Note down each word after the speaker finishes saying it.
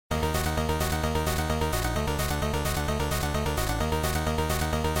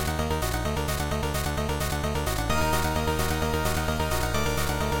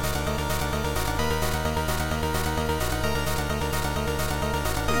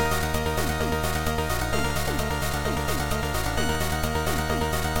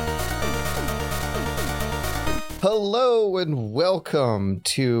Hello and welcome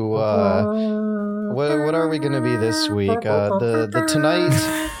to what are we going to be this week? The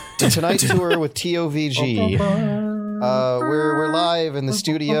tonight tour with TOVG. We're live in the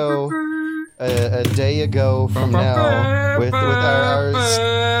studio a day ago from now with our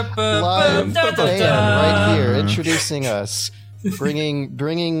live band right here introducing us,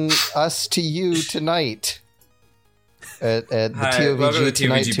 bringing us to you tonight at the TOVG welcome to the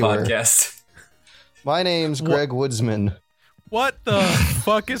Tonight TOVG Tour. podcast. My name's Greg Woodsman. What the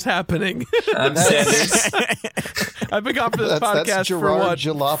fuck is happening? I'm Sanders. I've been gone for this podcast that's for Gerard what?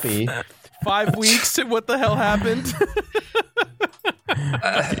 Jalopy. 5 weeks? What the hell happened?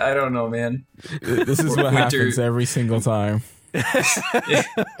 I don't know, man. This is what happens every single time.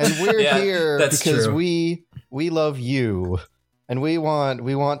 And we're here because true. we love you, and we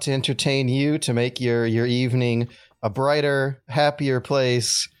want to entertain you to make your evening a brighter, happier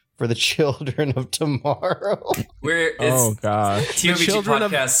place for the children of tomorrow. Oh god, TOVG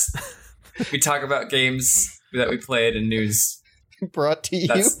podcast. We talk about games that we played and news. Brought to you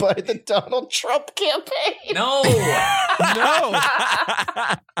by the Donald Trump campaign. No.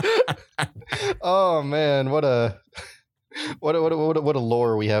 Oh man, what a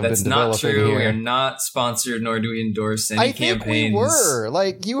lore we have That's been not developing true. here. We are not sponsored, nor do we endorse any I campaigns. think we were.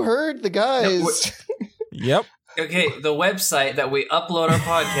 Like, you heard the guys. Yep. Okay, the website that we upload our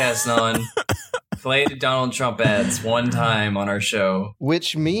podcast on played Donald Trump ads one time on our show.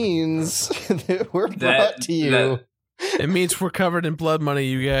 Which means that we're brought to you. It means we're covered in blood money,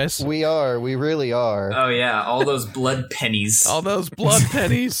 you guys. We are. We really are. Oh, yeah. All those blood pennies. All those blood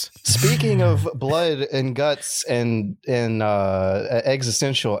pennies. Speaking of blood and guts and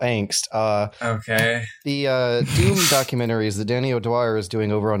existential angst, Okay. the Doom documentaries that Danny O'Dwyer is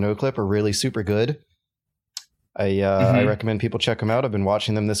doing over on NoClip are really super good. I recommend people check him out. I've been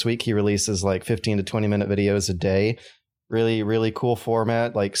watching them this week. He releases like 15 to 20 minute videos a day. Really, really cool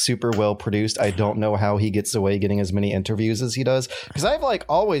format, like super well produced. I don't know how he gets away getting as many interviews as he does, because I've like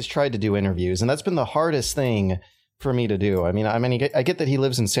always tried to do interviews, and that's been the hardest thing for me to do. I mean, I get that he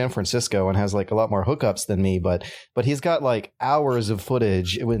lives in San Francisco and has like a lot more hookups than me, but he's got like hours of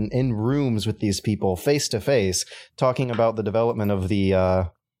footage in rooms with these people face to face talking about the development of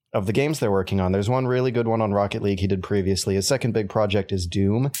the games they're working on. There's one really good one on Rocket League he did previously. His second big project is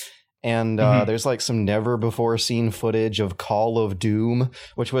Doom. And there's like some never before seen footage of Call of Doom,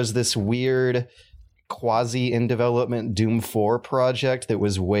 which was this weird quasi in development Doom 4 project that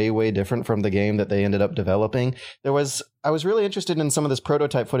was way, way different from the game that they ended up developing. I was really interested in some of this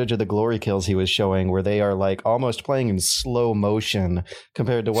prototype footage of the glory kills he was showing, where they are like almost playing in slow motion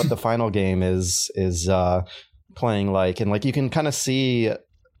compared to what the final game is playing like. And like you can kind of see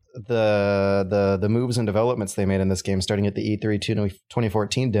the moves and developments they made in this game, starting at the E3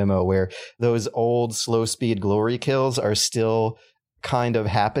 2014 demo, where those old slow speed glory kills are still kind of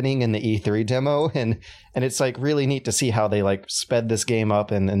happening in the E3 demo, and it's like really neat to see how they like sped this game up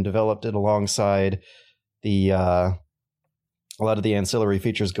and developed it alongside the a lot of the ancillary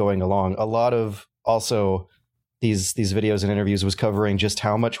features going along. A lot of also these videos and interviews was covering just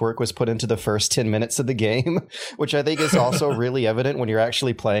how much work was put into the first 10 minutes of the game, which I think is also really evident when you're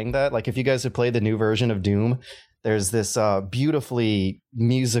actually playing that. Like if you guys have played the new version of Doom, there's this beautifully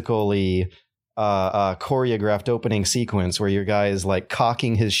musically choreographed opening sequence where your guy is like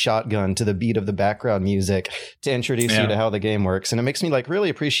cocking his shotgun to the beat of the background music to introduce you to how the game works. And it makes me like really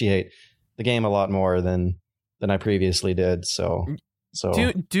appreciate the game a lot more than I previously did. So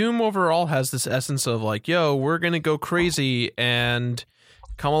Doom overall has this essence of like, yo, we're going to go crazy and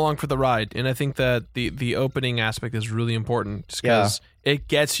come along for the ride. And I think that the opening aspect is really important just because it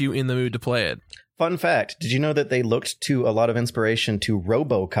gets you in the mood to play it. Fun fact, did you know that they looked to a lot of inspiration to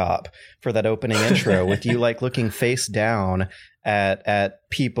RoboCop for that opening intro with you like looking face down at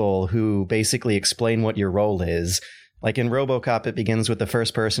people who basically explain what your role is? Like in RoboCop, it begins with the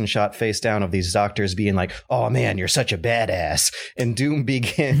first person shot face down of these doctors being like, oh man, you're such a badass. And Doom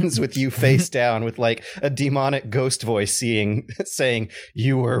begins with you face down with like a demonic ghost voice saying,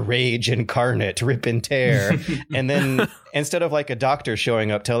 you are rage incarnate, rip and tear. And then instead of like a doctor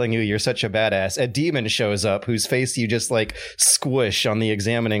showing up telling you you're such a badass, a demon shows up whose face you just like squish on the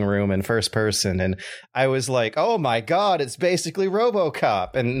examining room in first person. And I was like, oh my God, it's basically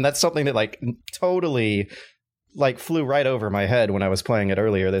RoboCop. And that's something that like totally like flew right over my head when I was playing it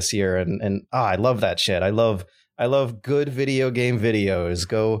earlier this year, and I love that shit. I love good video game videos.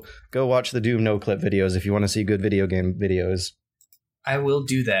 Go watch the Doom NoClip videos if you want to see good video game videos. I will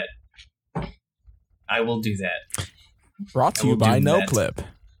do that. Brought to you by NoClip.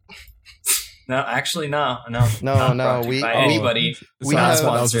 No, actually, no. No. By anybody. We That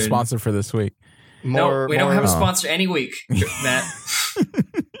was have a sponsor for this week. We don't have a sponsor any week, Matt.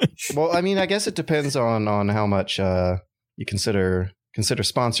 Well, I mean, I guess it depends on how much you consider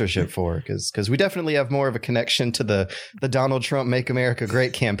sponsorship for, because we definitely have more of a connection to the Donald Trump Make America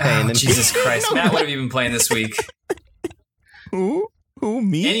Great campaign. Oh, Jesus Christ. Matt, what have you been playing this week? Who,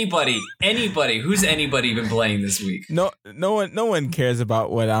 me? Anybody. Who's anybody been playing this week? No one cares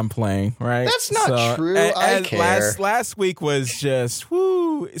about what I'm playing, right? That's not true. I care. Last week was just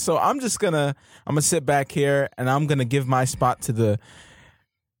whoo. So I'm gonna sit back here and I'm gonna give my spot to the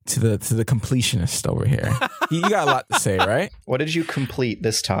completionist over here. You got a lot to say, right? What did you complete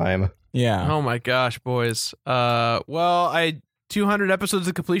this time? Yeah. Oh my gosh, boys. Well, 200 episodes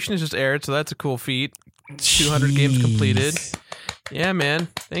of completion just aired, so that's a cool feat. 200 games completed. Yeah, man.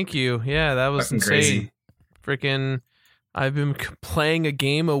 Thank you. Yeah, that was fucking insane. Crazy. Freaking, I've been playing a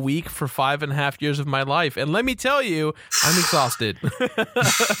game a week for 5.5 years of my life, and let me tell you, I'm exhausted.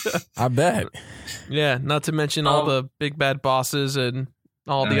 I bet. Yeah, not to mention all the big bad bosses and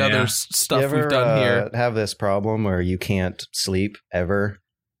all the other stuff we've done here. Have this problem where you can't sleep ever?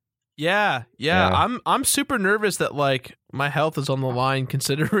 Yeah. I'm super nervous that like my health is on the line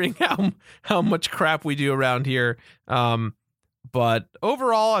considering how much crap we do around here. But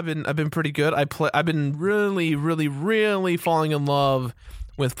overall, I've been pretty good. I've been really, really, really falling in love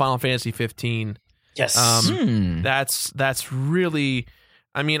with Final Fantasy 15. Yes. That's really.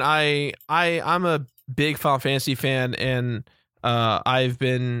 I mean, I'm a big Final Fantasy fan, and I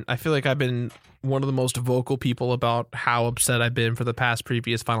feel like I've been one of the most vocal people about how upset I've been for the past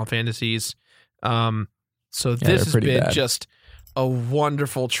previous Final Fantasies. So this has been just a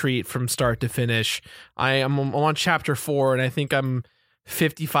wonderful treat from start to finish. I'm on chapter 4, and I think I'm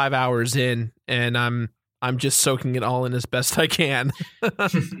 55 hours in, and I'm just soaking it all in as best I can.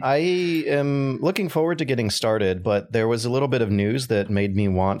 I am looking forward to getting started, but there was a little bit of news that made me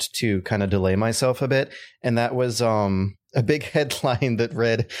want to kind of delay myself a bit, and that was a big headline that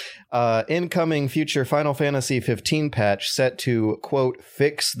read, incoming future Final Fantasy 15 patch set to, quote,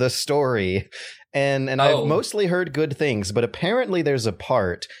 fix the story. And I've mostly heard good things, but apparently there's a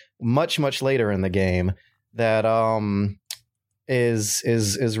part much, much later in the game that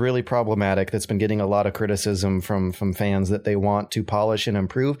is really problematic, that's been getting a lot of criticism from fans that they want to polish and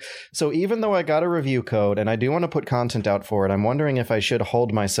improve. So even though I got a review code and I do want to put content out for it, I'm wondering if I should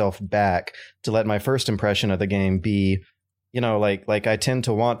hold myself back to let my first impression of the game be, like I tend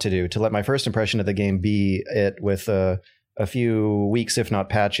to want to do, to let my first impression of the game be it with a few weeks, if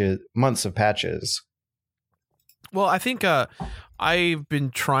not months of patches. Well, I think I've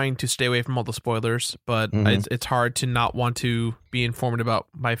been trying to stay away from all the spoilers, but it's hard to not want to be informed about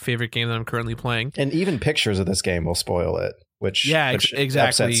my favorite game that I'm currently playing. And even pictures of this game will spoil it, which exactly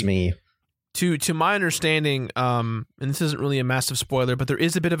upsets me. To my understanding, and this isn't really a massive spoiler, but there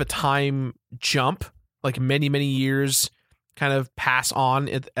is a bit of a time jump, like many, many years kind of pass on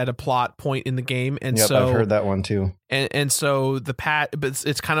at a plot point in the game. And so I've heard that one too. And so but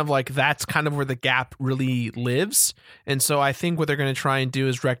it's kind of like, that's kind of where the gap really lives. And so I think what they're going to try and do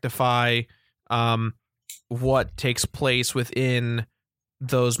is rectify what takes place within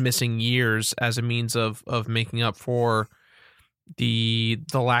those missing years as a means of making up for the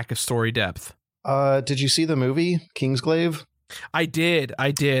lack of story depth. Did you see the movie Kingsglaive? I did.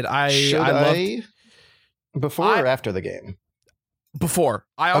 I before or after the game? Before.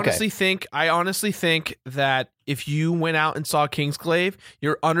 I honestly think that if you went out and saw Kingsglaive,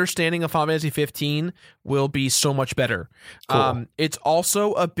 your understanding of Final Fantasy 15 will be so much better. Cool. It's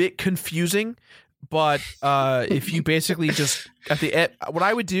also a bit confusing, but if you basically just at the end, what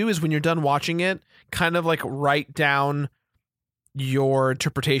I would do is when you're done watching it, kind of like write down your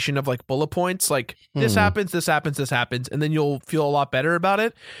interpretation of like bullet points, like this happens, and then you'll feel a lot better about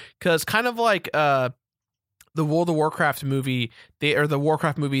it. Because kind of like the World of Warcraft movie, they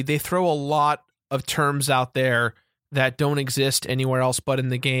throw a lot of terms out there that don't exist anywhere else but in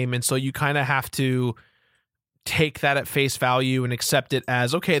the game, and so you kind of have to take that at face value and accept it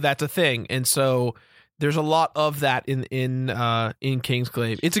as, okay, that's a thing. And so there's a lot of that in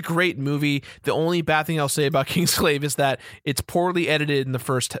Kingsglaive. It's a great movie. The only bad thing I'll say about Kingsglaive is that it's poorly edited in the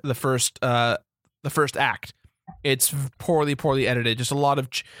first act. It's poorly edited. Just a lot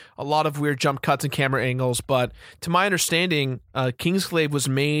of weird jump cuts and camera angles. But to my understanding, Kingsglaive was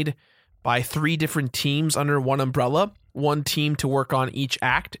made by 3 different teams under one umbrella. One team to work on each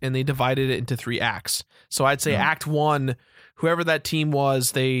act, and they divided it into 3 acts. So I'd say Act 1, whoever that team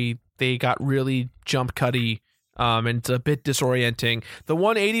was, they got really jump cutty, and it's a bit disorienting. The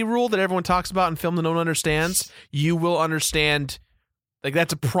 180 rule that everyone talks about in film that no one understands, you will understand. Like,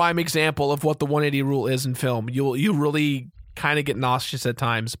 that's a prime example of what the 180 rule is in film. You really kind of get nauseous at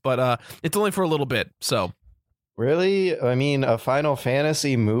times, but it's only for a little bit. So really, I mean, a Final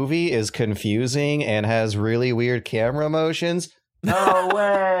Fantasy movie is confusing and has really weird camera motions. No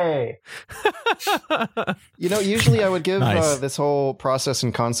way. Usually I would give this whole process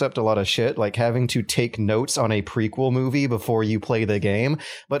and concept a lot of shit, like having to take notes on a prequel movie before you play the game.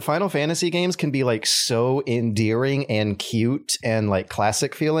 But Final Fantasy games can be like so endearing and cute and like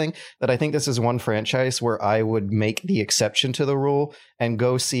classic feeling that I think this is one franchise where I would make the exception to the rule and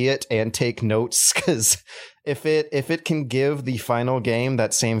go see it and take notes, because if it can give the final game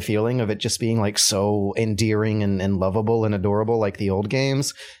that same feeling of it just being like so endearing and lovable and adorable like the old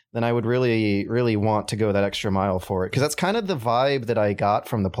games, then I would really, really want to go that extra mile for it. Because that's kind of the vibe that I got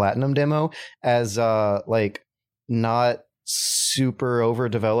from the Platinum demo, as like not super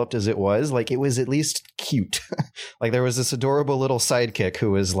overdeveloped as it was. Like, it was at least cute. Like, there was this adorable little sidekick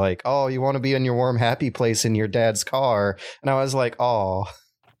who was like, oh, you want to be in your warm, happy place in your dad's car? And I was like, oh.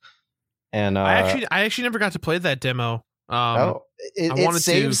 And I actually never got to play that demo. It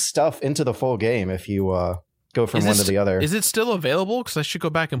saves stuff into the full game if you go from one to the other. Is it still available? Because I should go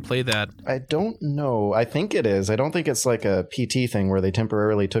back and play that. I don't know. I think it is. I don't think it's like a PT thing where they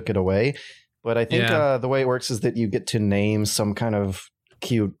temporarily took it away. But I think the way it works is that you get to name some kind of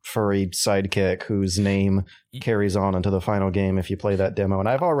cute furry sidekick whose name carries on into the final game if you play that demo. And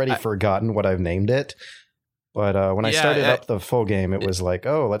I've already forgotten what I've named it. But when I started up the full game, it was like,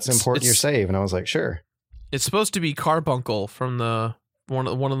 oh, let's import your save. And I was like, sure. It's supposed to be Carbuncle from one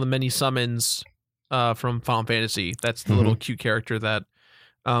of the many summons from Final Fantasy. That's the little cute character that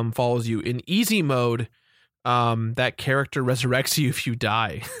follows you. In easy mode, that character resurrects you if you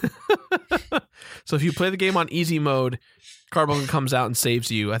die. So if you play the game on easy mode, Carbuncle comes out and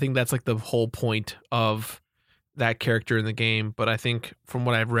saves you. I think that's like the whole point of that character in the game. But I think from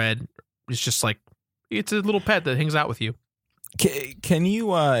what I've read, it's just like, it's a little pet that hangs out with you. Can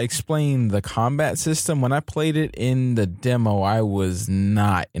you explain the combat system? When I played it in the demo, I was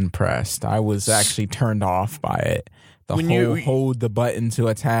not impressed. I was actually turned off by it. Hold the button to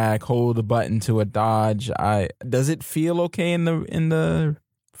attack, hold the button to a dodge. Does it feel okay in the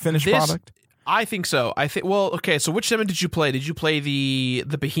finished product? I think so. So which demo did you play? Did you play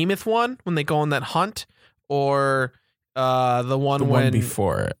the Behemoth one when they go on that hunt, or the one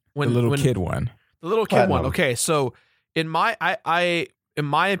before it, the little kid one? The little kid one. Okay, so in my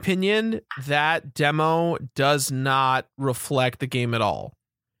opinion, that demo does not reflect the game at all.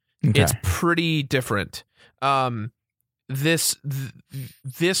 Okay. It's pretty different. This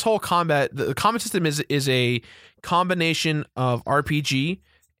whole combat, the combat system is a combination of RPG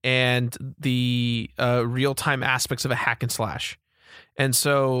and the real time aspects of a hack and slash. And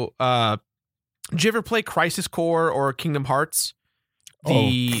so, did you ever play Crisis Core or Kingdom Hearts?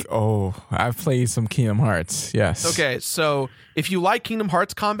 I've played some Kingdom Hearts. Yes. Okay, so if you like Kingdom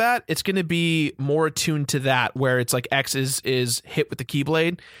Hearts combat, it's going to be more attuned to that, where it's like X is hit with the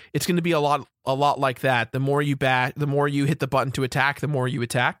Keyblade. It's going to be a lot like that. The more you hit the button to attack, the more you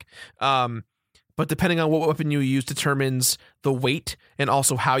attack. But depending on what weapon you use determines the weight and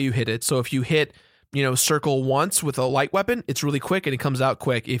also how you hit it. So if you hit, circle once with a light weapon, it's really quick and it comes out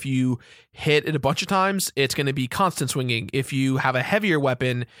quick. If you hit it a bunch of times, it's going to be constant swinging. If you have a heavier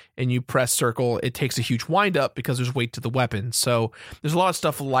weapon and you press circle, it takes a huge wind up because there's weight to the weapon. So there's a lot of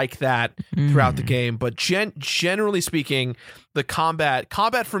stuff like that throughout the game. But generally speaking, the combat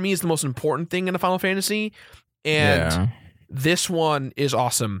for me is the most important thing in a Final Fantasy. And this one is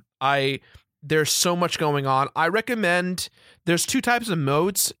awesome. There's so much going on. I recommend, there's two types of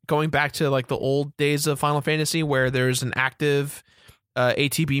modes going back to like the old days of Final Fantasy, where there's an active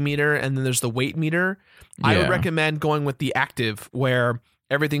ATB meter and then there's the weight meter. I would recommend going with the active, where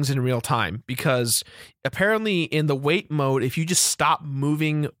everything's in real time, because apparently in the weight mode, if you just stop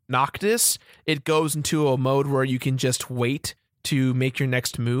moving Noctis, it goes into a mode where you can just wait to make your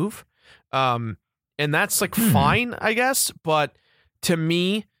next move. And that's like fine, I guess. But to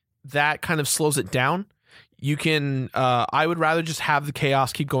me, that kind of slows it down. You can I would rather just have the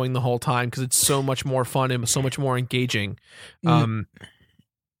chaos keep going the whole time, because it's so much more fun and so much more engaging. Now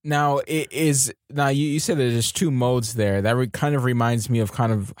you said that there's two modes there. That kind of reminds me of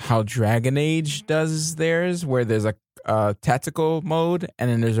kind of how Dragon Age does theirs, where there's a tactical mode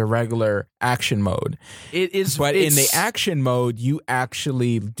and then there's a regular action mode. In the action mode, you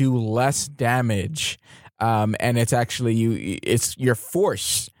actually do less damage, and it's actually you're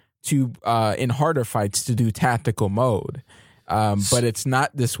forced to in harder fights to do tactical mode, but it's not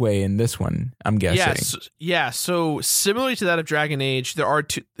this way in this one, I'm guessing. So similarly to that of Dragon Age, there are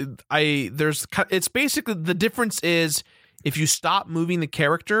two. It's basically, the difference is if you stop moving the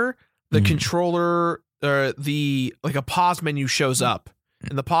character, the controller a pause menu shows up,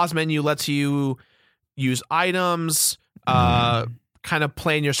 and the pause menu lets you use items, kind of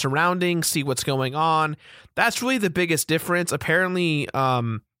plan your surroundings, see what's going on. That's really the biggest difference. Apparently,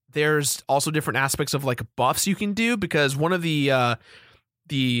 there's also different aspects of like buffs you can do, because one of the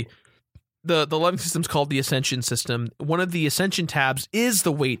loving system's called the Ascension system. One of the Ascension tabs is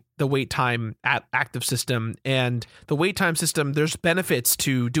the wait time active system, and the wait time system, there's benefits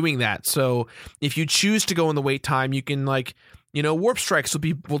to doing that. So if you choose to go in the wait time, you can warp strikes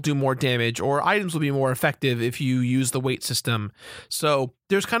will do more damage, or items will be more effective if you use the wait system. So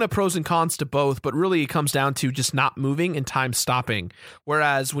there's kind of pros and cons to both, but really it comes down to just not moving and time stopping.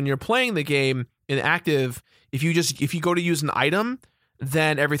 Whereas when you're playing the game in active, if you go to use an item,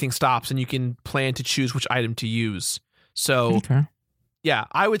 then everything stops and you can plan to choose which item to use. So yeah,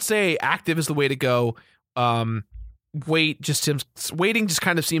 I would say active is the way to go. Waiting just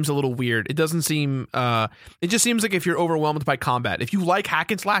kind of seems a little weird. It doesn't seem it just seems like if you're overwhelmed by combat. If you like hack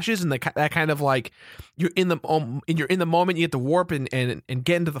and slashes and that kind of like you're in the moment, you get to warp and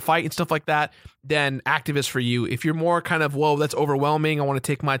get into the fight and stuff like that, then active is for you. If you're more kind of, whoa, that's overwhelming, I want to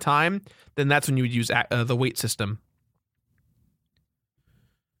take my time, then that's when you would use the wait system.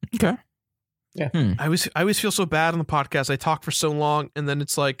 Okay. Yeah. I always feel so bad on the podcast. I talk for so long, and then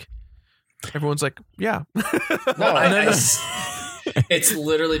it's like everyone's like, yeah. It's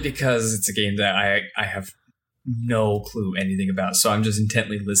literally because it's a game that I have no clue anything about. So I'm just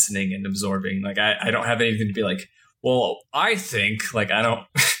intently listening and absorbing. Like I don't have anything to be like, well, I think, like, I don't.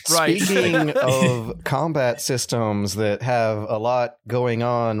 Right. Speaking of combat systems that have a lot going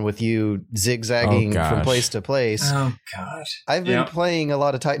on with you zigzagging from place to place. Oh, God. I've been playing a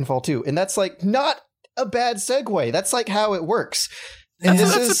lot of Titanfall 2, and that's like not a bad segue. That's like how it works. And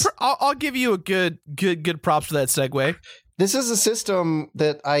I'll give you a good props for that segue. This is a system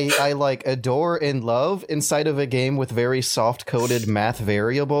that I like adore and love inside of a game with very soft coded math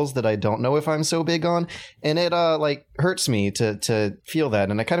variables that I don't know if I'm so big on, and it like hurts me to feel that.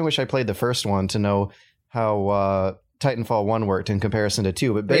 And I kind of wish I played the first one to know how Titanfall 1 worked in comparison to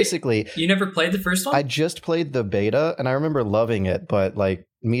 2. But basically, you never played the first one? I just played the beta, and I remember loving it, but like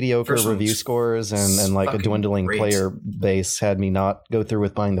mediocre review scores and like a dwindling player base had me not go through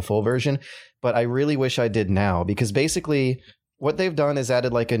with buying the full version. But I really wish I did now, because basically what they've done is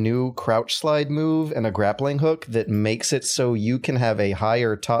added like a new crouch slide move and a grappling hook that makes it so you can have a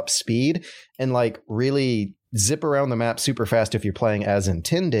higher top speed and like really zip around the map super fast if you're playing as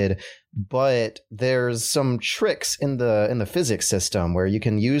intended. But there's some tricks in the physics system where you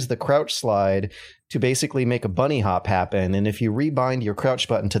can use the crouch slide to basically make a bunny hop happen. And if you rebind your crouch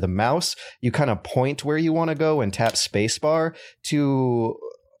button to the mouse, you kind of point where you want to go and tap spacebar to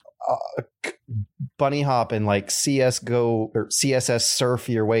bunny hop and like CSGO or CSS surf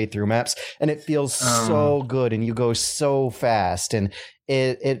your way through maps, and it feels so good, and you go so fast, and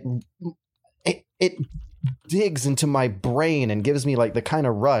it digs into my brain and gives me like the kind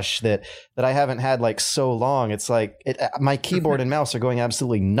of rush that I haven't had like so long. It's like my keyboard and mouse are going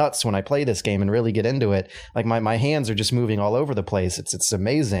absolutely nuts when I play this game and really get into it. Like my hands are just moving all over the place. It's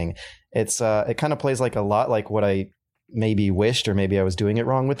amazing. It kind of plays like a lot like what I maybe wished, or maybe I was doing it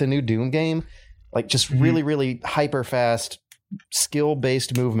wrong with the new Doom game. Like just really, really hyper fast,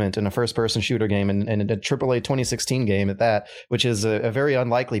 skill-based movement in a first-person shooter game, and a AAA 2016 game at that, which is a very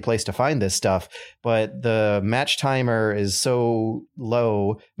unlikely place to find this stuff. But the match timer is so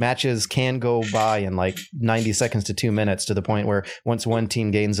low, matches can go by in like 90 seconds to 2 minutes, to the point where once one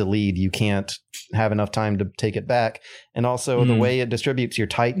team gains a lead, you can't have enough time to take it back. And also the way it distributes your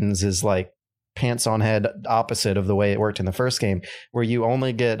Titans is like pants on head opposite of the way it worked in the first game, where you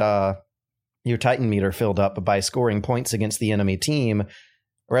only get your Titan meter filled up by scoring points against the enemy team.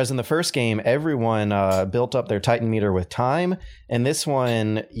 Whereas in the first game, everyone built up their Titan meter with time. And this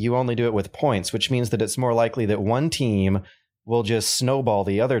one, you only do it with points, which means that it's more likely that one team will just snowball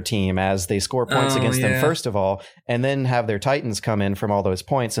the other team as they score points against them first of all, and then have their Titans come in from all those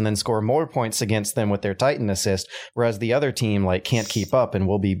points and then score more points against them with their Titan assist. Whereas the other team like can't keep up and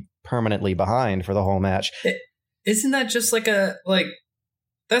will be permanently behind for the whole match. Isn't that just like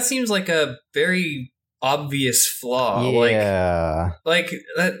that seems like a very obvious flaw? Yeah. Like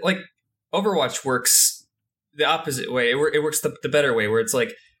Overwatch works the opposite way. It works the better way, where it's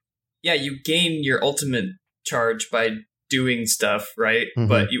like, yeah, you gain your ultimate charge by doing stuff, right? Mm-hmm.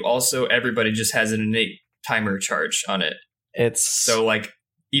 But you also, everybody just has an innate timer charge on it. So like,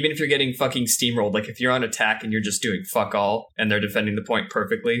 even if you're getting fucking steamrolled, like if you're on attack and you're just doing fuck all and they're defending the point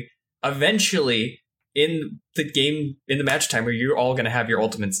perfectly, eventually in the game, in the match timer, you're all going to have your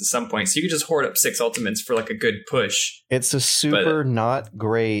ultimates at some point. So you can just hoard up 6 ultimates for like a good push. It's a super not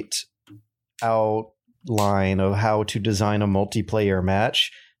great line of how to design a multiplayer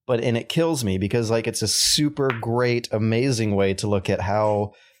match, and it kills me because like it's a super great, amazing way to look at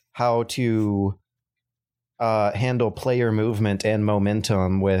how to handle player movement and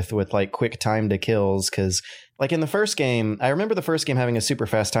momentum with like quick time to kills. Because like in the first game, I remember the first game having a super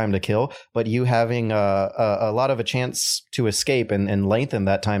fast time to kill, but you having a lot of a chance to escape and lengthen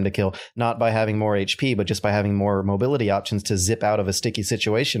that time to kill, not by having more HP, but just by having more mobility options to zip out of a sticky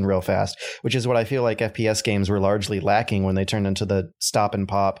situation real fast, which is what I feel like FPS games were largely lacking when they turned into the stop and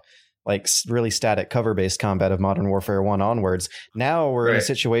pop, like really static cover-based combat of Modern Warfare 1 onwards. Now we're in a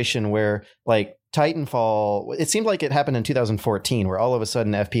situation where like Titanfall, it seemed like it happened in 2014, where all of a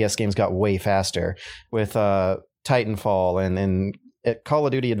sudden FPS games got way faster with Titanfall and Call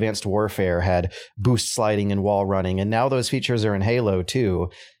of Duty Advanced Warfare had boost sliding and wall running, and now those features are in Halo too.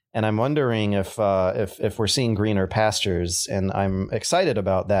 And I'm wondering if we're seeing greener pastures, and I'm excited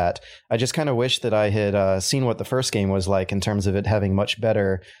about that. I just kind of wish that I had seen what the first game was like in terms of it having much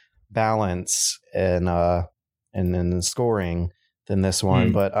better balance and scoring than this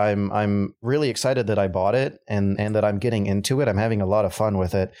one. But I'm really excited that I bought it and that I'm getting into it. I'm having a lot of fun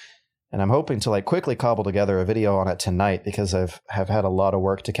with it, and I'm hoping to like quickly cobble together a video on it tonight because have had a lot of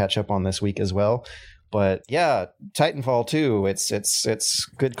work to catch up on this week as well. But yeah, Titanfall 2, it's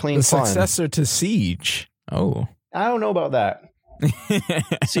good, clean the fun. Successor to Siege. Oh, I don't know about that.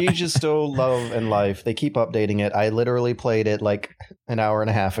 Siege is still love and life. They keep updating it. I literally played it like an hour and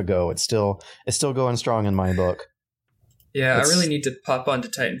a half ago. It's still going strong in my book. Yeah, I really need to pop onto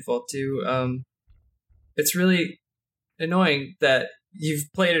Titanfall 2. It's really annoying that you've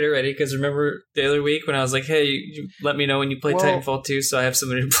played it already, because remember the other week when I was like, hey, you let me know when you play Titanfall 2 so I have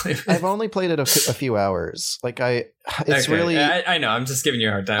somebody to play with. I've only played it a few hours. Like I know, I'm just giving you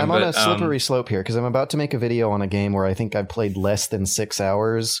a hard time. I'm on a slippery slope here because I'm about to make a video on a game where I think I've played less than 6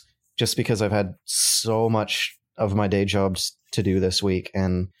 hours just because I've had so much of my day jobs to do this week,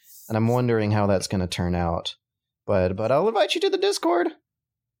 and I'm wondering how that's going to turn out. But I'll invite you to the Discord.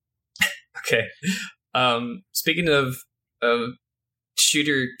 Okay. Speaking of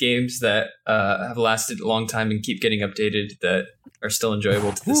shooter games that have lasted a long time and keep getting updated that are still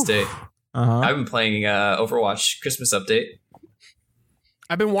enjoyable to this day, I've been playing Overwatch Christmas Update.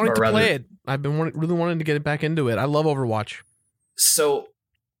 I've been wanting to play it. I've been really wanting to get it back into it. I love Overwatch. So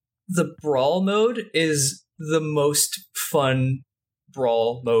the Brawl mode is the most fun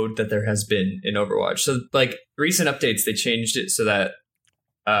Brawl mode that there has been in Overwatch. So like recent updates, they changed it so that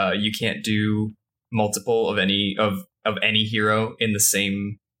you can't do multiple of any hero in the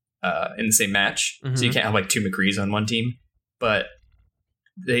same match. Mm-hmm. So you can't have like two McCrees on one team. But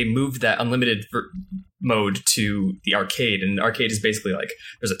they moved that unlimited mode to the arcade, and the arcade is basically like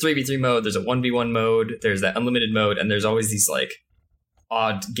there's a 3v3 mode, there's a 1v1 mode, there's that unlimited mode, and there's always these like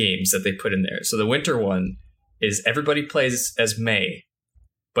odd games that they put in there. So the winter one is everybody plays as Mei,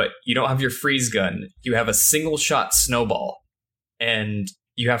 but you don't have your freeze gun. You have a single shot snowball, and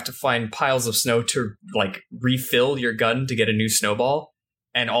you have to find piles of snow to like refill your gun to get a new snowball,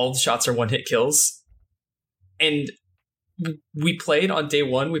 and all the shots are one-hit kills. And we played on day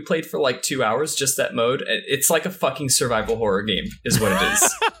one. We played for like 2 hours, just that mode. It's like a fucking survival horror game is what it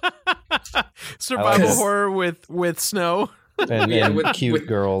is. Survival horror with snow. And with cute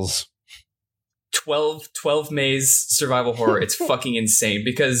girls. 12 May's survival horror. It's fucking insane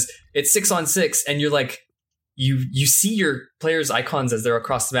because it's 6-on-6 and you're like, you see your players' icons as they're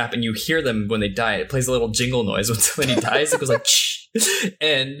across the map and you hear them when they die. It plays a little jingle noise when he dies. It goes like,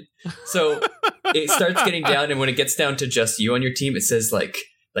 and so it starts getting down, and when it gets down to just you on your team, it says like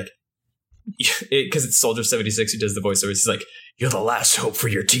because it's Soldier 76 who does the voiceover. It's like, you're the last hope for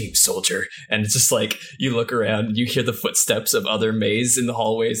your team, soldier. And it's just like you look around and you hear the footsteps of other Mays in the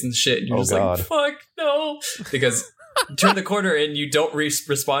hallways and shit, and you're like, fuck no, because you turn the corner and you don't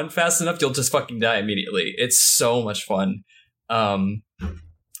respond fast enough, you'll just fucking die immediately. It's so much fun. And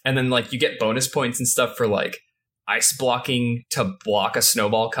then like you get bonus points and stuff for like ice blocking to block a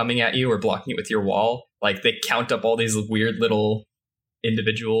snowball coming at you, or blocking it with your wall. Like they count up all these weird little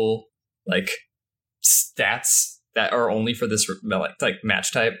individual like stats that are only for this like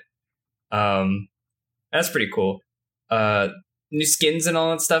match type. That's pretty cool. New skins and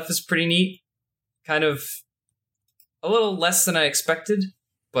all that stuff is pretty neat. Kind of a little less than I expected,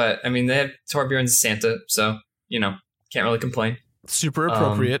 but I mean they have Torbjorn's Santa, so you know, can't really complain. Super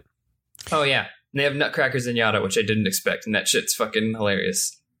appropriate. Oh yeah, and they have Nutcrackers and Yada, which I didn't expect, and that shit's fucking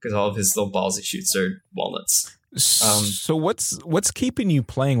hilarious because all of his little balls he shoots are walnuts. So what's keeping you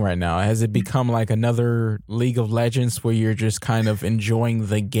playing right now? Has it become like another League of Legends where you're just kind of enjoying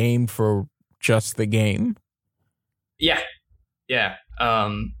the game for just the game? Yeah.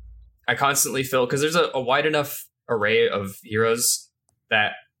 I I constantly feel, because there's a wide enough array of heroes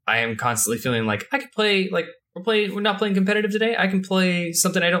that I am constantly feeling like I could play, like, we're not playing competitive today. I can play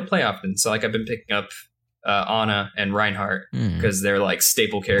something I don't play often. So like I've been picking up Anna and Reinhardt because they're like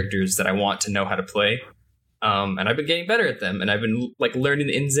staple characters that I want to know how to play. And I've been getting better at them, and I've been like learning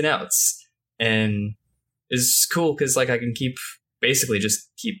the ins and outs, and it's cool because like I can keep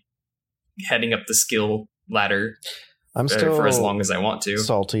heading up the skill ladder. I'm still for as long as I want to.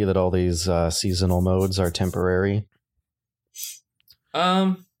 Salty that all these seasonal modes are temporary.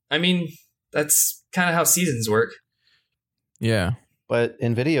 I mean, that's kind of how seasons work. Yeah. But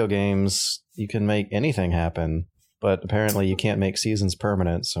in video games, you can make anything happen, but apparently you can't make seasons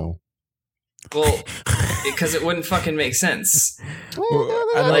permanent, so... Well, because it wouldn't fucking make sense. Well,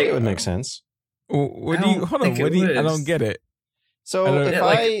 I think it would make sense. What do you... Hold on, I don't get it. So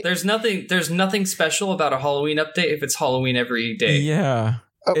if there's nothing special about a Halloween update if it's Halloween every day. Yeah.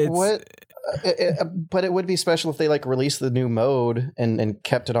 What? But it would be special if they like released the new mode and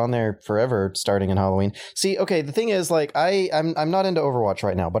kept it on there forever, starting in Halloween. See, okay, the thing is, like, I'm not into Overwatch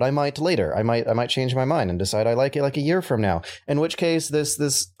right now, but I might later. I might change my mind and decide I like it like a year from now. In which case,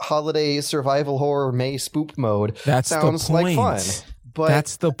 this holiday survival horror May spoop mode sounds like fun. But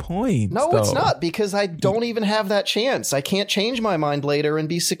that's the point. No, it's not, because I don't even have that chance. I can't change my mind later and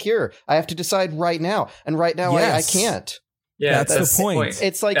be secure. I have to decide right now, and right now I can't. Yeah, that's the point.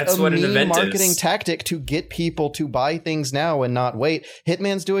 It's like a mean marketing tactic to get people to buy things now and not wait.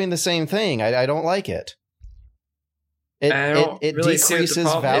 Hitman's doing the same thing. I don't like it. It really decreases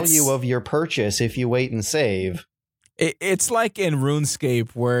value of your purchase if you wait and save. It's like in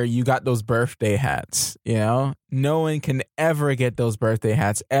RuneScape where you got those birthday hats, you know? No one can ever get those birthday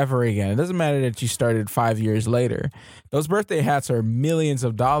hats ever again. It doesn't matter that you started 5 years later. Those birthday hats are millions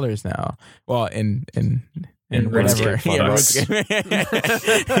of dollars now. Well, in whatever.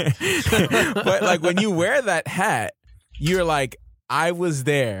 But like when you wear that hat, you're like, I was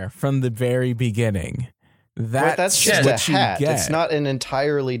there from the very beginning. That's just a hat. It's not an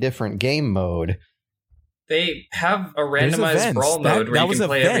entirely different game mode. They have a randomized brawl mode where you can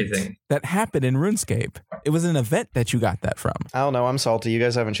play everything. That happened in RuneScape. It was an event that you got that from. I don't know. I'm salty. You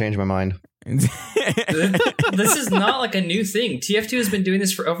guys haven't changed my mind. This is not like a new thing. TF2 has been doing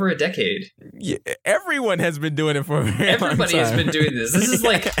this for over a decade. Yeah, everyone has been doing it for a very long time. Has been doing this. This is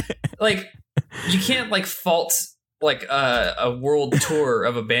like you can't like fault like a world tour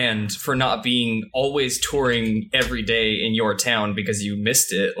of a band for not being always touring every day in your town because you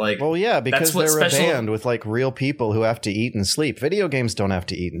missed it. Like, well, yeah, because they're a band with like real people who have to eat and sleep. Video games don't have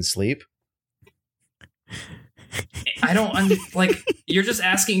to eat and sleep. I don't like. You're just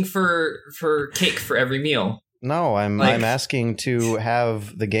asking for cake for every meal. No, I'm asking to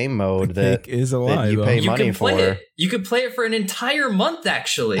have the game mode that is alive, that you pay money for. You could play it for an entire month,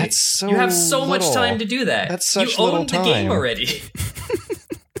 actually. That's so you have so much time to do that. That's such little time. You own the game already.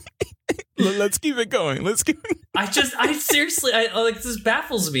 Let's keep it going. I seriously, this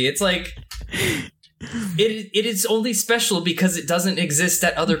baffles me. It's like, it is only special because it doesn't exist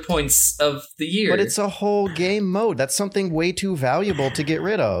at other points of the year. But it's a whole game mode. That's something way too valuable to get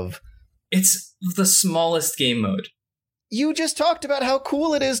rid of. It's the smallest game mode. You just talked about how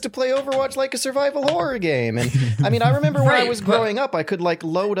cool it is to play Overwatch like a survival horror game. And I mean, I remember when I was growing up, I could like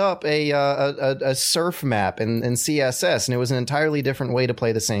load up a surf map in CSS, and it was an entirely different way to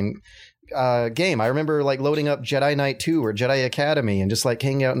play the same game. I remember like loading up Jedi Knight 2 or Jedi Academy and just like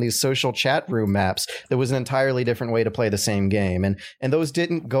hanging out in these social chat room maps. That was an entirely different way to play the same game. And those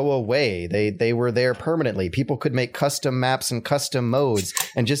didn't go away. They were there permanently. People could make custom maps and custom modes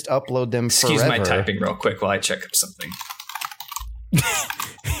and just upload them forever. Excuse my typing real quick while I check up something.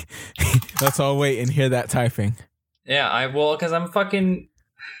 Let's all wait and hear that typing. Yeah, because I'm fucking...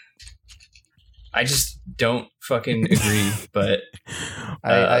 I just don't fucking agree, but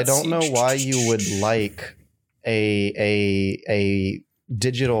I don't know why you would like a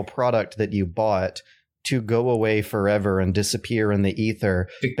digital product that you bought to go away forever and disappear in the ether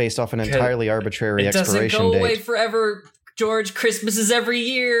based off an entirely arbitrary expiration date. It doesn't go away forever, George. Christmas is every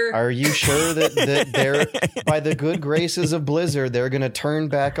year. Are you sure that they're, by the good graces of Blizzard, they're going to turn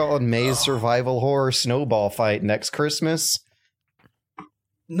back on May's survival horror snowball fight next Christmas?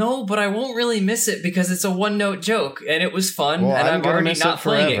 No, but I won't really miss it because it's a one-note joke, and it was fun, and I'm already not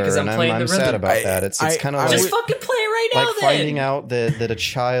playing it because I'm playing the rhythm. I'm sad about that. It's kind of just fucking play it right now. Like finding out that a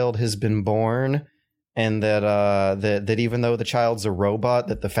child has been born, and that even though the child's a robot,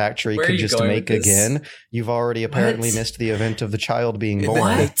 that the factory could just make again. You've already apparently missed the event of the child being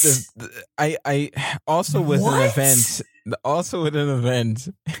born. I also with an event. Also with an event.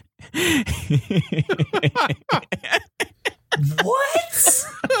 What?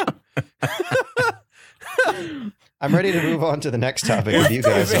 I'm ready to move on to the next topic if you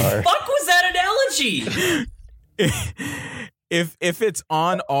guys are. Fuck was that analogy? If it's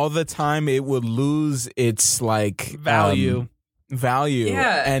on all the time, it would lose its like Value.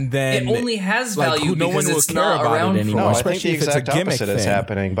 Yeah, and then it only has like, value no one because will it's care not about around it anymore. No, I especially think if the it's a exact gimmick opposite is thing.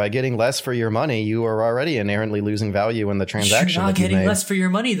 happening. By getting less for your money, you are already inherently losing value in the transaction. You're not that you getting made. less for your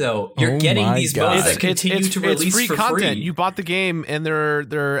money, though. You're Oh getting my these God. modes that continue to release free for content. free. You bought the game, and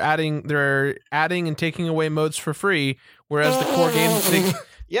they're adding and taking away modes for free, whereas the core game.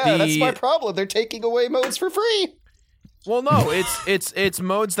 That's my problem. They're taking away modes for free. Well, no, it's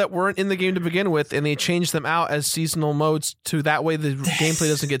modes that weren't in the game to begin with, and they changed them out as seasonal modes to that way the gameplay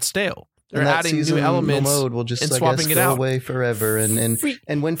doesn't get stale. They're adding new elements mode will just and I swapping guess, it go out away forever.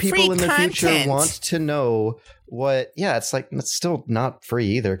 And when people in the future want to know what, it's like it's still not free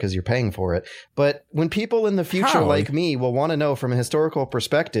either because you're paying for it. But when people in the future like me will want to know from a historical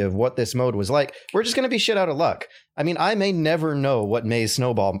perspective what this mode was like, we're just going to be shit out of luck. I mean, I may never know what May's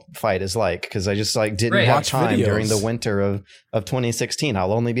snowball fight is like because I just didn't have time during the winter of 2016.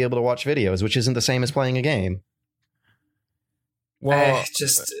 I'll only be able to watch videos, which isn't the same as playing a game. Well,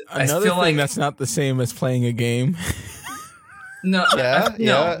 another thing like that's not the same as playing a game. No, Matt,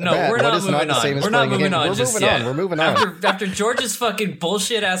 we're not moving on. We're not moving on just yet. We're moving on. After George's fucking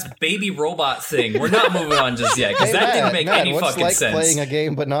bullshit ass baby robot thing, we're not moving on just yet because that didn't make any fucking like sense. Playing a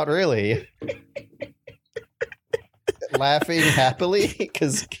game, but not really. Laughing happily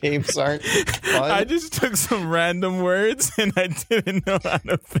because games aren't fun. I just took some random words and I didn't know how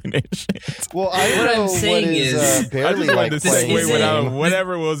to finish it. Well, I what know I'm saying what is barely I like just playing wanted to a segue game.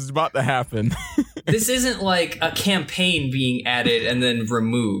 whatever was about to happen. This isn't like a campaign being added and then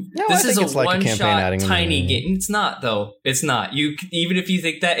removed. No, this I is think it's a like a one campaign shot adding tiny game. It's not though. It's not. You even if you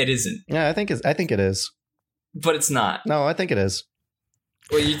think that, it isn't. Yeah, I think it is. But it's not. No, I think it is.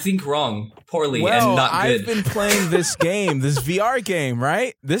 Well, you think wrong, poorly, well, and not good. I've been playing this game, this VR game,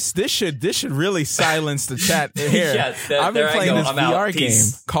 right? This should really silence the chat here. Yeah, I've been playing this VR game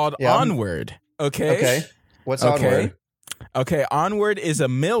Peace. called Onward. Okay. What's Onward? Okay, Onward is a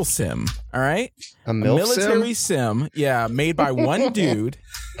mill sim. All right, a military sim. Yeah, made by one dude.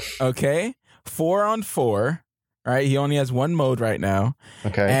 Okay, 4-on-4. All right, he only has one mode right now.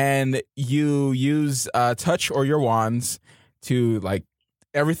 Okay, and you use touch or your wands to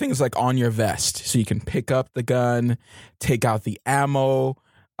everything is on your vest, so you can pick up the gun, take out the ammo,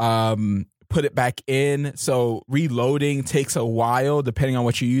 put it back in. So reloading takes a while depending on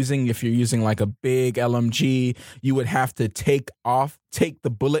what you're using. If you're using a big LMG, you would have to take the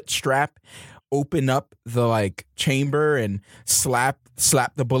bullet strap, open up the chamber and slap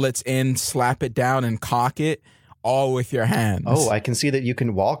the bullets in, slap it down and cock it all with your hands. Oh, I can see that you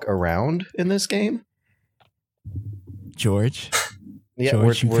can walk around in this game. George. Yeah,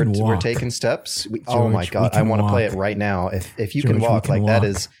 George, we're taking steps. Oh my God, I want to play it right now. If you George, can walk, can walk.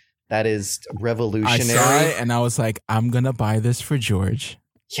 walk. that is revolutionary. I saw it and I was like, I'm gonna buy this for George.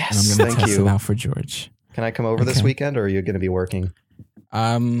 Yes, and I'm gonna thank test you. it out for George. Can I come over this weekend, or are you going to be working?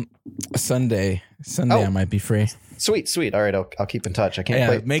 Sunday, I might be free. Sweet. All right, I'll keep in touch. I can't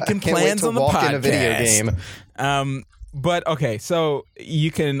wait. Making I can't plans wait to on the walk podcast. in a video game. But okay, so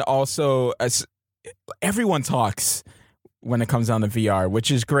you can also everyone talks when it comes down to VR, which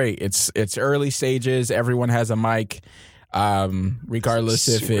is great. It's early stages. Everyone has a mic, regardless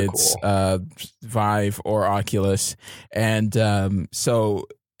if it's Vive or Oculus, and so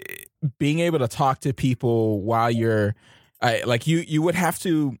being able to talk to people while you're you would have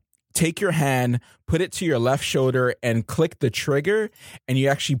to take your hand, put it to your left shoulder, and click the trigger, and you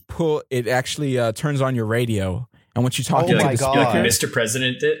actually pull. It actually turns on your radio, and once you talk into the speaker, Mr.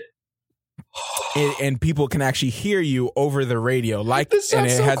 President did. And people can actually hear you over the radio, and it so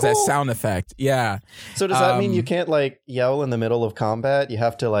has that cool. sound effect. Yeah. So does that mean you can't yell in the middle of combat? You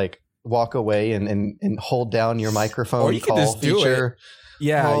have to walk away and hold down your microphone. Or you can just do it.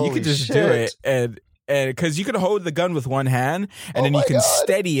 Yeah, Holy you could just shit. do it, and because you could hold the gun with one hand, and then you can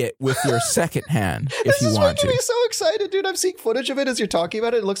steady it with your second hand if you want to. This is making me so excited, dude. I'm seeing footage of it as you're talking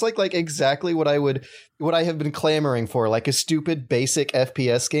about it. It looks like exactly what I have been clamoring for, a stupid basic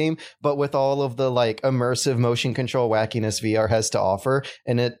FPS game, but with all of the immersive motion control wackiness VR has to offer,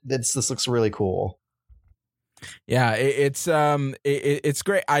 and this looks really cool. Yeah, it's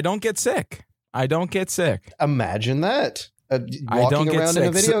great. I don't get sick. Imagine that. Walking around in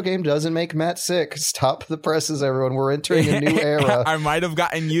a video game doesn't make Matt sick. Stop the presses, everyone. We're entering a new era. I might have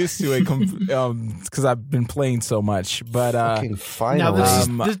gotten used to it because I've been playing so much. But finally. Now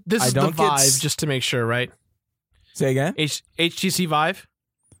this is the Vive, just to make sure, right? Say again? HTC Vive?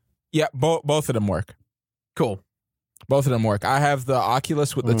 Yeah, both of them work. Cool. Both of them work. I have the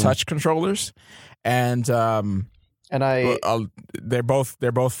Oculus with the touch controllers, and And they're both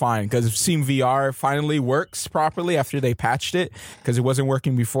fine because Steam VR finally works properly after they patched it because it wasn't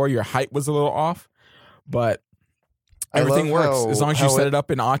working before. Your height was a little off, but everything works as long as you set it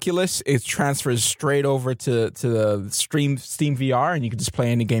up in Oculus. It transfers straight over to the Steam VR, and you can just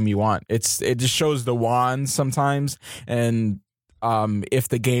play any game you want. It just shows the wand sometimes, and if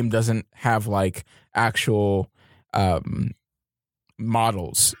the game doesn't have like actual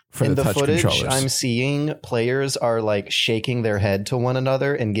models for the touch controllers. In the footage I'm seeing, players are like shaking their head to one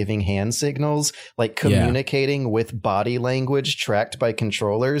another and giving hand signals, like communicating with body language tracked by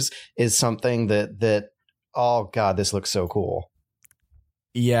controllers is something that oh god, this looks so cool.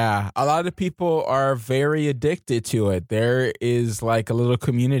 Yeah, a lot of people are very addicted to it. There is like a little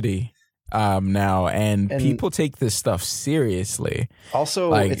community now, and people take this stuff seriously.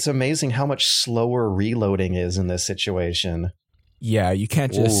 Also, like, it's amazing how much slower reloading is in this situation. Yeah, you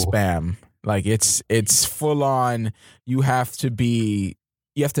can't just spam. Like it's full on. You have to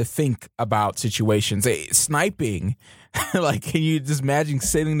think about situations. Sniping, like, can you just imagine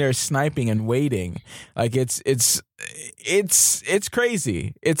sitting there sniping and waiting? Like it's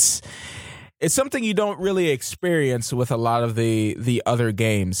crazy. It's something you don't really experience with a lot of the other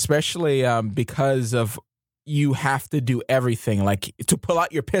games, especially because of you have to do everything. Like to pull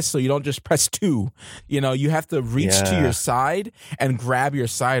out your pistol, you don't just press 2. You have to reach to your side and grab your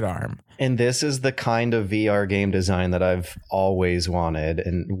sidearm. And this is the kind of VR game design that I've always wanted.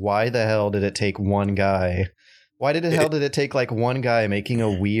 And why the hell did it take one guy? Why did it take like one guy making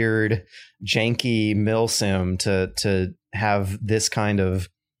a weird, janky milsim to have this kind of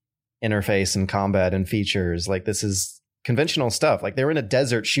interface and combat and features? Like, this is conventional stuff. Like, they're in a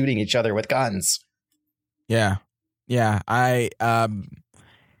desert shooting each other with guns. Yeah.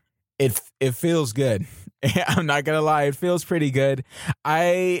 It feels good. I'm not gonna lie, it feels pretty good.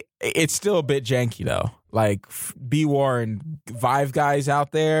 It's still a bit janky though. Like, be warned, Vive guys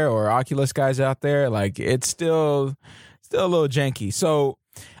out there or Oculus guys out there, like it's still a little janky. So,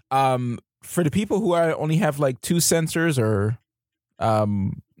 for the people who only have like 2 sensors or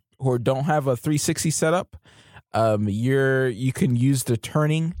who don't have a 360 setup, you can use the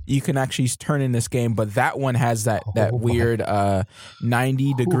turning. You can actually turn in this game, but that one has that weird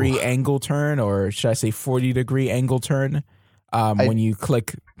 90-degree angle turn, or should I say 40-degree angle turn, when you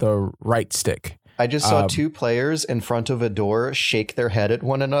click the right stick. I just saw 2 players in front of a door shake their head at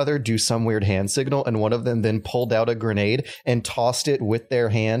one another, do some weird hand signal, and one of them then pulled out a grenade and tossed it with their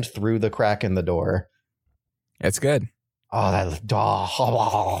hand through the crack in the door. It's good. Oh, that's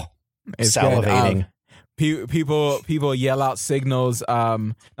salivating. People yell out signals,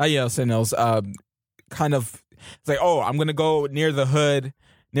 not yell signals, kind of, it's like, oh, I'm gonna go near the hood,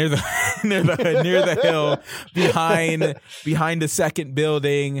 near the hill, behind the second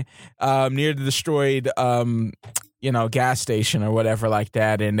building, near the destroyed gas station or whatever like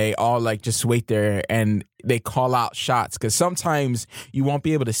that, and they all like just wait there and they call out shots because sometimes you won't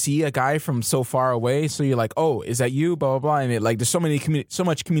be able to see a guy from so far away, so you're like, oh, is that you, blah blah blah, and there's so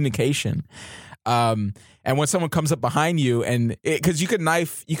much communication. And when someone comes up behind you, and because you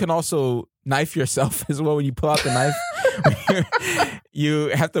can also knife yourself as well when you pull out the knife. You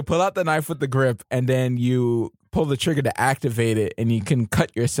have to pull out the knife with the grip, and then you pull the trigger to activate it, and you can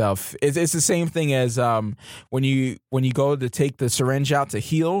cut yourself. It's the same thing as when you go to take the syringe out to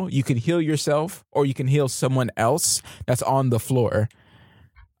heal. You can heal yourself, or you can heal someone else that's on the floor.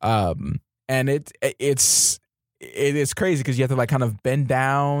 And it is crazy because you have to like kind of bend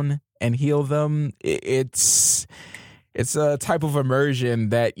down and heal them. It's a type of immersion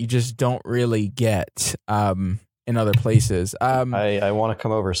that you just don't really get in other places. I want to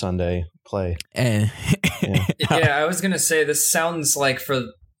come over Sunday, play. Yeah, I was gonna say this sounds like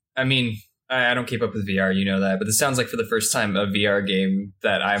I don't keep up with VR, you know that, but this sounds like for the first time a VR game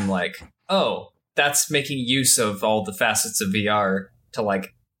that I'm like, oh, that's making use of all the facets of VR to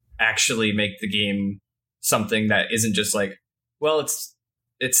like actually make the game something that isn't just like, well, it's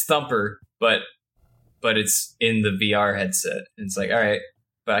Thumper, but it's in the VR headset. And it's like, all right,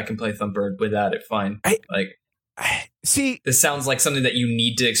 but I can play Thumper without it. Fine. See, this sounds like something that you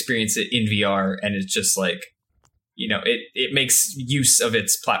need to experience it in VR, and it's just like, it makes use of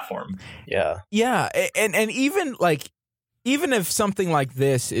its platform. Yeah, and even if something like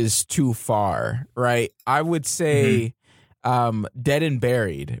this is too far, right? I would say, Dead and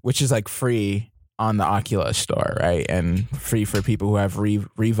Buried, which is like free on the Oculus store, right, and free for people who have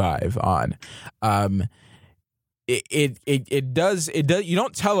Revive on. It does. You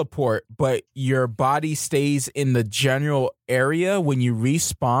don't teleport, but your body stays in the general area when you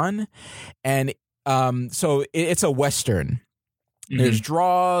respawn, and so it's a Western. There's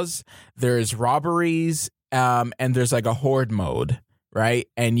draws, there's robberies, and there's like a horde mode, right?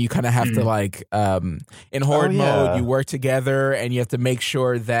 And you kind of have to like in horde mode, you work together, and you have to make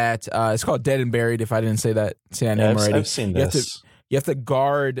sure that it's called Dead and Buried. If I didn't say that name already, I've seen this. You have to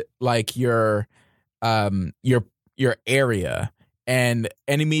guard like your area, and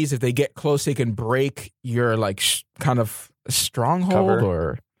enemies, if they get close, they can break your like kind of stronghold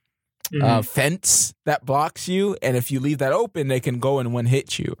or fence that blocks you, and if you leave that open, they can go and one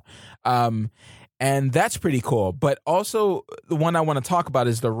hit you. And that's pretty cool. But also, the one I want to talk about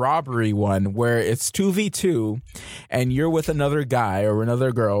is the robbery one, where it's 2v2, and you're with another guy or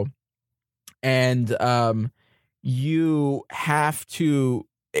another girl, and you have to.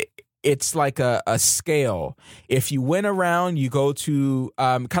 It's like a scale. If you win a round, you go to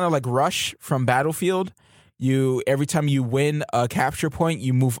kind of like Rush from Battlefield. Every time you win a capture point,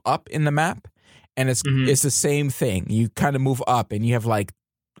 you move up in the map, and it's the same thing. You kind of move up, and you have like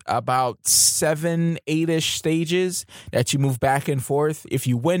about 7-8ish stages that you move back and forth. If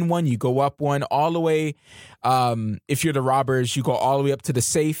you win one, you go up one all the way. If you're the robbers, you go all the way up to the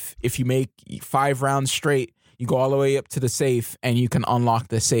safe. If you make 5 rounds straight, you go all the way up to the safe, and you can unlock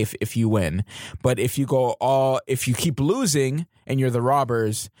the safe if you win. But if you keep losing and you're the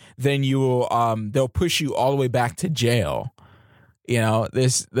robbers, then you will they'll push you all the way back to jail. You know,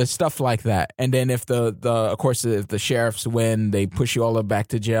 there's stuff like that. And then if of course if the sheriffs win, they push you all the way back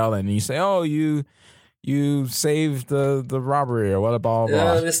to jail, and you say, "Oh, you saved the robbery," or what, blah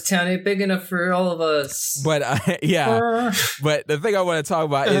blah. This town ain't big enough for all of us. But but the thing I want to talk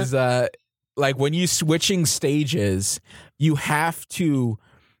about is like when you switching stages, you have to.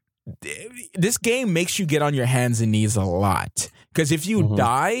 This game makes you get on your hands and knees a lot, because if you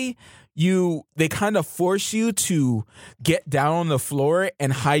die, they kind of force you to get down on the floor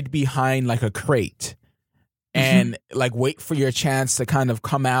and hide behind like a crate and like wait for your chance to kind of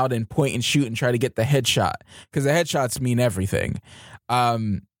come out and point and shoot and try to get the headshot, because the headshots mean everything.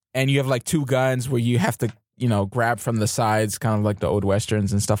 And you have like 2 guns where you have to, grab from the sides, kind of like the old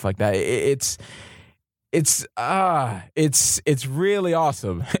westerns and stuff like that. It's really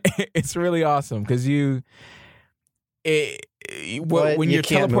awesome. It's really awesome because when you're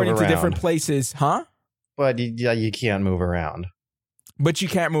teleporting to different places, huh? But you can't move around. But you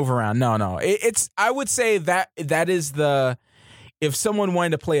can't move around. No. I would say that is if someone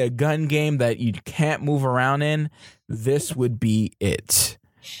wanted to play a gun game that you can't move around in, this would be it.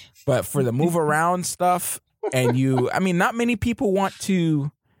 But for the move around stuff, and not many people want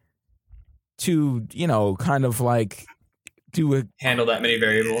to kind of like handle that many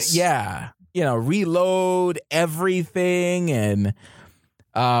variables. Yeah. Reload everything and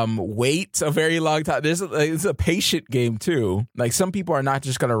wait a very long time. It's a patient game too. Like, some people are not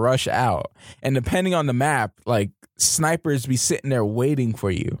just going to rush out. And depending on the map, like, snipers be sitting there waiting for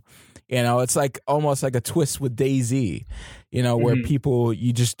you. It's like almost like a twist with DayZ, where people,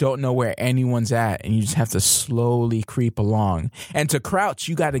 you just don't know where anyone's at, and you just have to slowly creep along. And to crouch,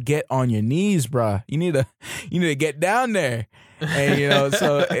 you got to get on your knees, bruh. You need to get down there. And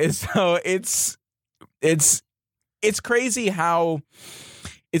so it's crazy how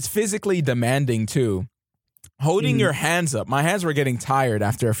it's physically demanding too. Holding your hands up. My hands were getting tired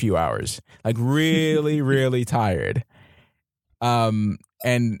after a few hours, like really, really tired.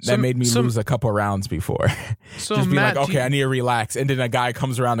 And that made me lose a couple rounds before. So just be Matt, like, okay, I need to relax. And then a guy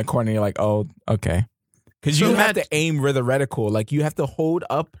comes around the corner and you're like, oh, okay. Because you have to aim with a reticle. Like, you have to hold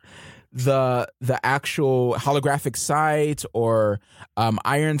up the actual holographic sight or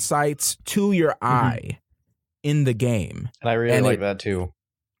iron sights to your eye in the game. And I really like that too.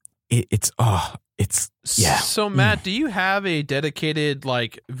 It's yeah. So Matt, do you have a dedicated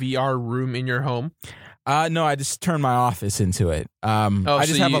like VR room in your home? No, I just turned my office into it. I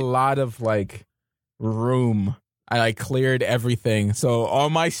just have a lot of like room. I like cleared everything, so all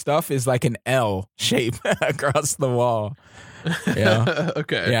my stuff is like an L shape across the wall. Yeah.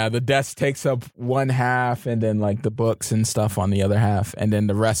 Okay. Yeah, the desk takes up one half, and then like the books and stuff on the other half, and then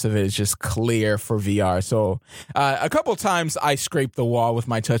the rest of it is just clear for VR. So a couple times I scraped the wall with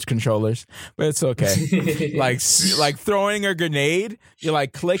my touch controllers, but it's okay. like throwing a grenade, you're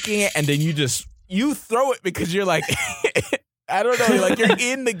like clicking it, and then you throw it because you're like, I don't know, like you're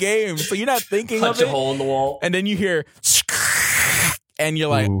in the game, so you're not thinking Punch of it. a hole in the wall, and then you hear, and you're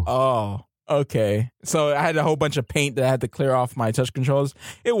like, oh, okay. So I had a whole bunch of paint that I had to clear off my touch controls.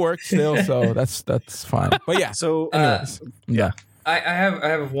 It worked still, so that's fine. But yeah. So anyways, yeah. I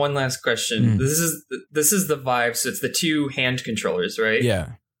have one last question. This is the Vive, so it's the 2 hand controllers, right?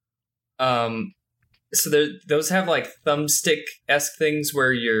 Yeah. So those have like thumbstick-esque things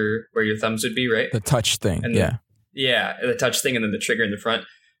where your thumbs would be, right? The touch thing, and yeah. Yeah, the touch thing, and then the trigger in the front.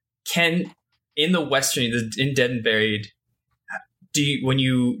 Can in the Western, in Dead and Buried, do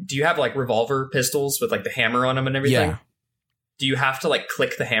you have like revolver pistols with like the hammer on them and everything? Yeah. Do you have to like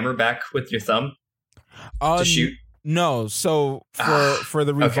click the hammer back with your thumb to shoot? No. So for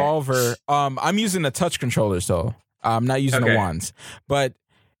the revolver, I'm using a touch controller, so I'm not using the wands. But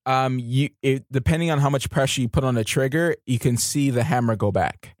depending on how much pressure you put on the trigger, you can see the hammer go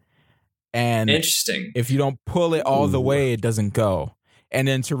back. And interesting. If you don't pull it all the way, it doesn't go. And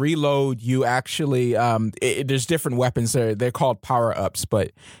then to reload, you actually there's different weapons there. They're called power ups,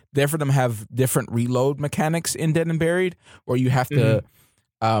 but different of them have different reload mechanics in Dead and Buried, where you have to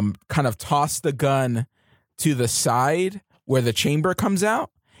kind of toss the gun to the side where the chamber comes out,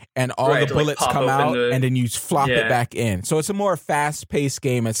 and all the bullets come out, and then you flop it back in. So it's a more fast-paced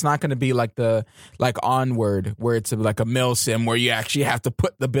game. It's not going to be like Onward, where it's like a mill sim where you actually have to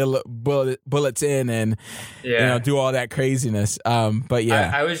put the bullets in and do all that craziness. But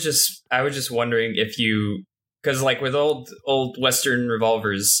yeah, I was just wondering if you, because like with old Western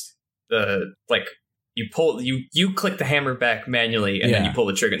revolvers, you click the hammer back manually and then you pull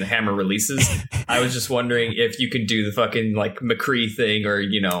the trigger and the hammer releases. I was just wondering if you could do the fucking like McCree thing, or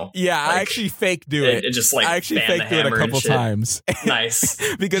I actually fake do it. Just like I actually fake do it a couple times.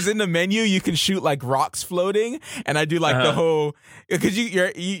 Nice. Because in the menu you can shoot like rocks floating, and I do like the whole, because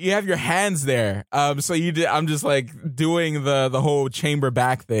you have your hands there. So I'm just like doing the whole chamber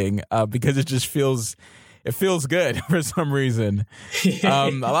back thing because it just feels. It feels good for some reason. A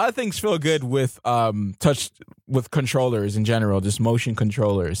lot of things feel good with with controllers in general, just motion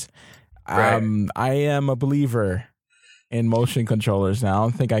controllers. Right. I am a believer in motion controllers now. I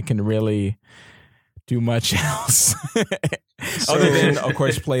don't think I can really do much else other than, of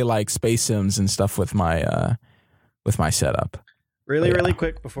course, play like Space Sims and stuff with my setup. Really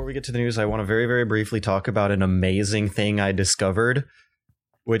quick before we get to the news, I want to very, very briefly talk about an amazing thing I discovered,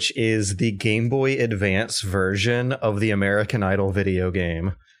 which is the Game Boy Advance version of the American Idol video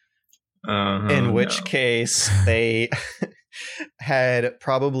game. In which case, they had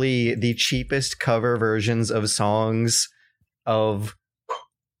probably the cheapest cover versions of songs of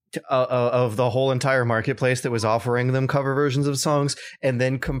the whole entire marketplace that was offering them cover versions of songs, and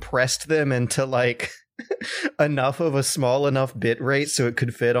then compressed them into like enough of a small enough bit rate so it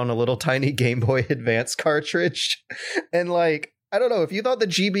could fit on a little tiny Game Boy Advance cartridge. And like, I don't know, if you thought the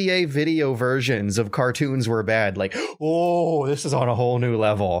GBA video versions of cartoons were bad, like, oh, this is on a whole new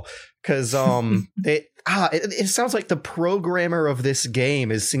level. Because it sounds like the programmer of this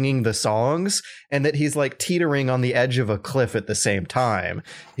game is singing the songs, and that he's like teetering on the edge of a cliff at the same time.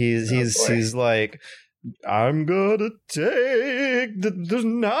 He's like, I'm gonna take the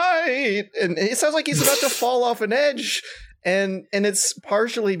night, and it sounds like he's about to fall off an edge. And it's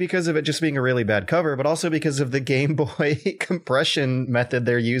partially because of it just being a really bad cover, but also because of the Game Boy compression method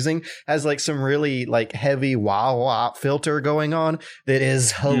they're using has like some really like heavy wah filter going on that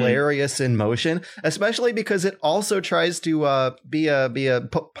is hilarious in motion, especially because it also tries to be a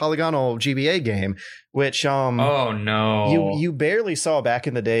polygonal GBA game, which oh no, you barely saw back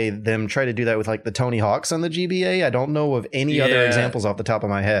in the day them try to do that with like the Tony Hawks on the GBA. I don't know of any other examples off the top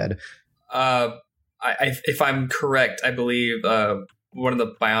of my head. If I'm correct, I believe one of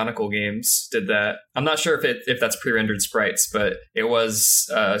the Bionicle games did that. I'm not sure if that's pre-rendered sprites, but it was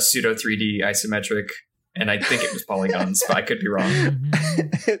pseudo 3D isometric, and I think it was polygons, but I could be wrong.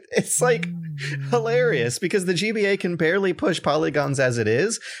 It's like hilarious because the GBA can barely push polygons as it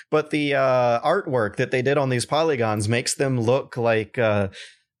is, but the artwork that they did on these polygons makes them look like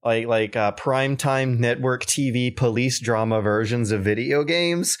primetime network TV police drama versions of video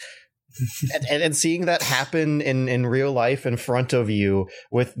games. and seeing that happen in real life in front of you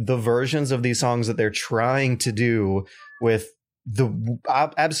with the versions of these songs that they're trying to do with the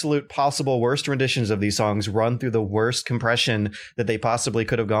absolute possible worst renditions of these songs run through the worst compression that they possibly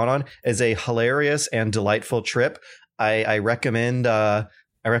could have gone on is a hilarious and delightful trip. I recommend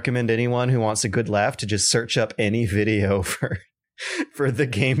anyone who wants a good laugh to just search up any video for the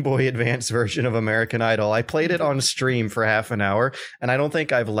Game Boy Advance version of American Idol. I played it on stream for half an hour, and I don't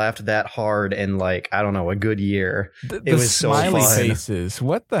think I've laughed that hard in like, I don't know, a good year. It was so fun. Smiley faces.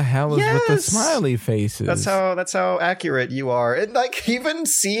 What the hell is with the smiley faces? That's how accurate you are. And like even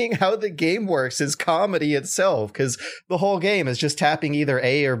seeing how the game works is comedy itself, because the whole game is just tapping either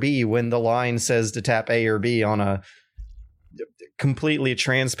A or B when the line says to tap A or B on a completely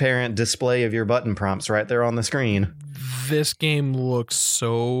transparent display of your button prompts right there on the screen. This game looks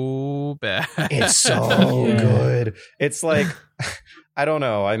so bad. It's so good. It's like, I don't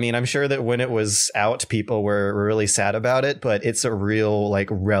know. I mean, I'm sure that when it was out, people were really sad about it, but it's a real like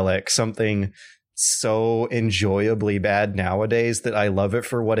relic, something so enjoyably bad nowadays that I love it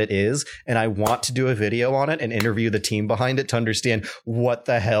for what it is, and I want to do a video on it and interview the team behind it to understand what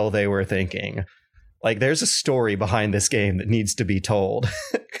the hell they were thinking. Like, there's a story behind this game that needs to be told.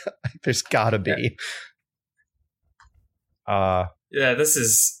 There's gotta be. Yeah, this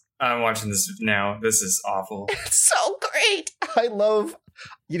is... I'm watching this now. This is awful. It's so great. I love...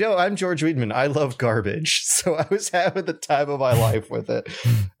 You know, I'm George Weidman. I love garbage. So I was having the time of my life with it.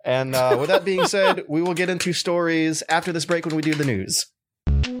 And with that being said, we will get into stories after this break when we do the news.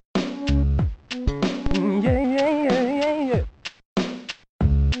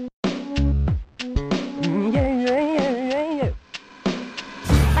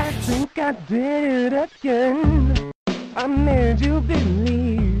 I think I did it again. I made you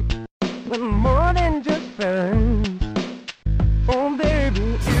believe we're more than just friends. Oh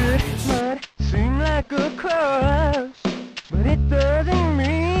baby, it might seem like a crush, but it doesn't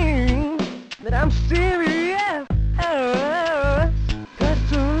mean that I'm serious. 'Cause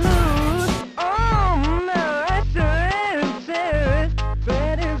to lose all my senses,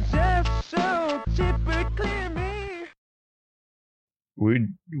 that is just so typically me.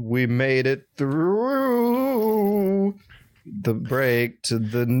 We made it through the break to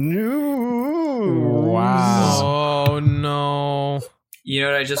the news. Wow. Oh no. You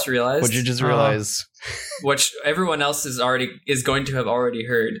know what I just realized? What'd you just realize? Which everyone else is going to have already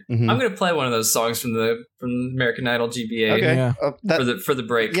heard. Mhm. I'm going to play one of those songs from American Idol GBA Okay. Yeah. for the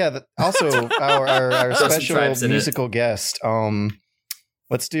break. Yeah. Also, our some special tribes in it. musical guest.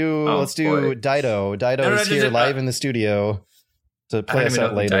 Let's do boy. Dido. Dido is here live in the studio to play us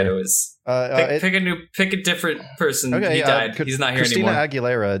out later. Dido is. Pick a different person. Okay, he died. He's not here Christina anymore.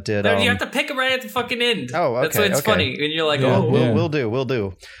 Aguilera did. No, you have to pick him right at the fucking end. Oh, okay. That's why it's okay. funny. And you're like, Yeah, oh, yeah. We'll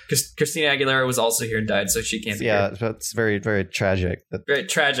do. Christina Aguilera was also here and died, so she can't be Yeah, here. that's very, very tragic. Very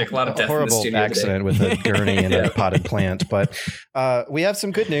tragic. A lot of death in the Horrible studio accident with a gurney and a potted plant. But we have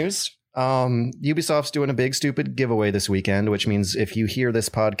some good news. Ubisoft's doing a big stupid giveaway this weekend, which means if you hear this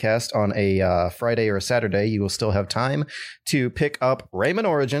podcast on a Friday or a Saturday, you will still have time to pick up Rayman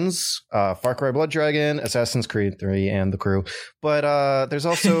Origins, Far Cry Blood Dragon, Assassin's Creed 3, and The Crew. But there's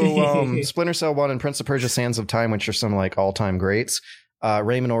also Splinter Cell 1 and Prince of Persia: Sands of Time, which are some like all-time greats.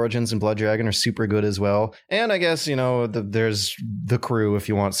 Rayman Origins and Blood Dragon are super good as well. And I guess, you know, there's The Crew if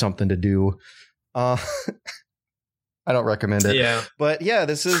you want something to do. I don't recommend it. Yeah. But yeah,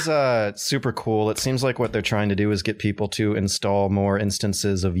 this is super cool. It seems like what they're trying to do is get people to install more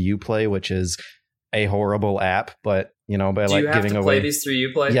instances of Uplay, which is a horrible app. But, you know, by Do like you have giving to away. play these through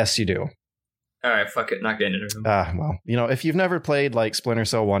Uplay? Yes, you do. All right, fuck it. Not getting into them. Well, you know, if you've never played like Splinter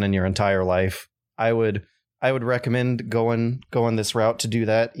Cell 1 in your entire life, I would recommend going this route to do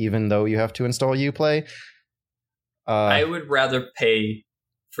that, even though you have to install Uplay. I would rather pay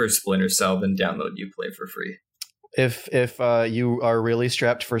for Splinter Cell than download Uplay for free. If you are really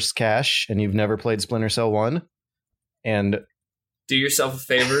strapped for cash and you've never played Splinter Cell 1, and do yourself a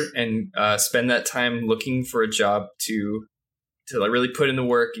favor and spend that time looking for a job to like really put in the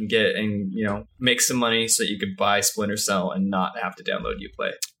work and you know, make some money so you could buy Splinter Cell and not have to download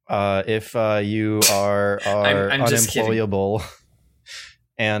Uplay. If you are I'm just unemployable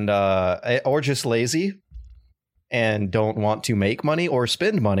and or just lazy and don't want to make money or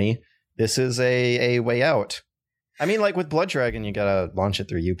spend money, this is a way out. I mean, like with Blood Dragon, you gotta launch it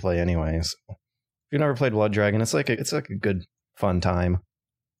through Uplay anyways. If you've never played Blood Dragon, it's like a good fun time.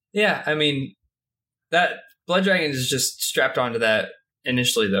 Yeah, I mean, that Blood Dragon is just strapped onto that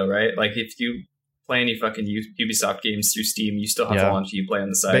initially, though, right? Like if you play any fucking Ubisoft games through Steam, you still have to launch Uplay on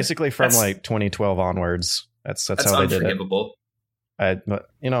the side. Basically, from like 2012 onwards, that's how they did it. Unforgivable. But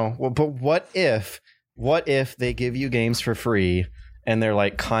you know, but what if they give you games for free? And they're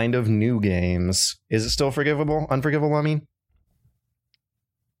like kind of new games. Is it still forgivable? Unforgivable, I mean?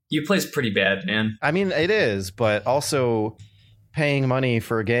 Uplay's pretty bad, man. I mean, it is, but also paying money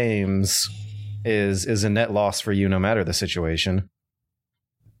for games is a net loss for you no matter the situation.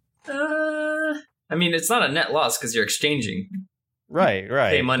 I mean, it's not a net loss because you're exchanging. Right.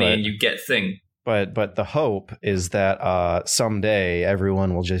 Pay money and you get thing. But the hope is that someday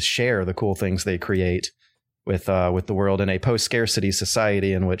everyone will just share the cool things they create with the world in a post-scarcity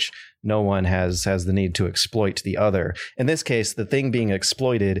society in which no one has the need to exploit the other. In this case, the thing being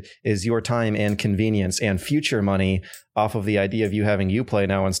exploited is your time and convenience and future money off of the idea of you having Uplay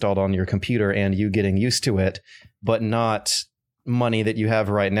now installed on your computer and you getting used to it, but not money that you have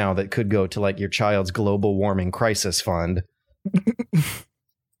right now that could go to like your child's global warming crisis fund.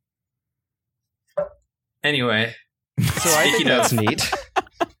 Anyway. So I think that's neat.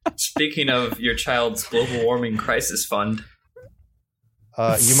 Speaking of your child's global warming crisis fund,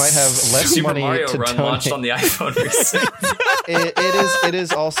 You might have less Super money Mario to Run donate. launched on the iPhone recently. It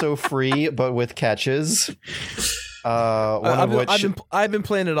is also free, but with catches. I've been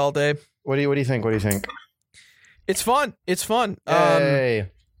playing it all day. What do you think? What do you think? It's fun. It's fun. Hey.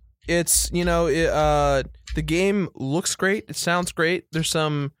 It's the game looks great. It sounds great. There's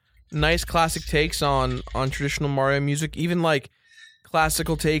some nice classic takes on traditional Mario music, even like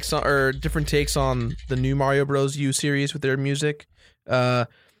classical takes on, or different takes on the new Mario Bros. U series with their music.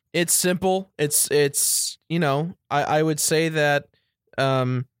 It's simple. It's I would say that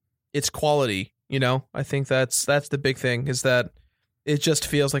it's quality. I think that's the big thing, is that it just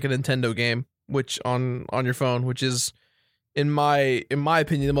feels like a Nintendo game, which on your phone, which is in my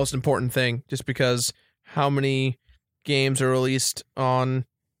opinion the most important thing, just because how many games are released on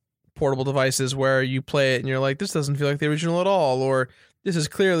portable devices where you play it and you're like, this doesn't feel like the original at all, or this is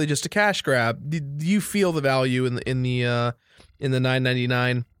clearly just a cash grab. Do you feel the value in the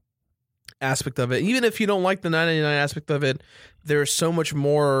 $9.99 aspect of it? Even if you don't like the $9.99 aspect of it, there's so much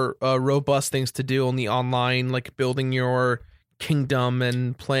more robust things to do on the online, like building your kingdom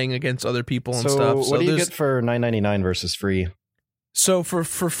and playing against other people and stuff. So what do you get for $9.99 versus free? So for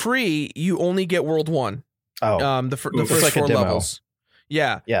free, you only get World 1. Oh, The first like a 4 demo. levels.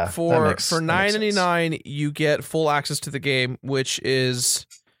 Yeah. For $9.99, you get full access to the game, which is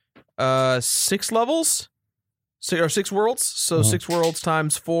 6 levels, 6 worlds. So 6 worlds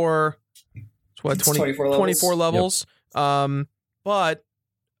times 4. It's what, 24 levels. But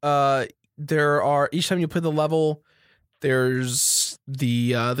there are, each time you play the level, there's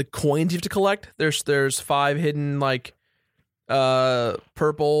the coins you have to collect. There's 5 hidden like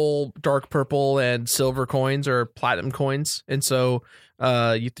purple, dark purple, and silver coins, or platinum coins, and so you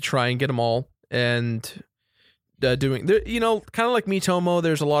have to try and get them all. And doing, kind of like Miitomo,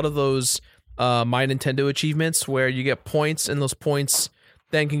 there's a lot of those My Nintendo achievements where you get points, and those points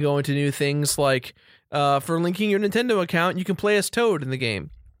then can go into new things, like for linking your Nintendo account, you can play as Toad in the game.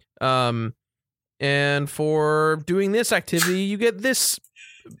 And for doing this activity, you get this,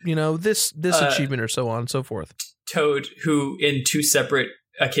 this achievement, or so on and so forth. Toad, who in 2 separate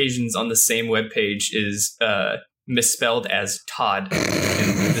occasions on the same webpage is misspelled as Todd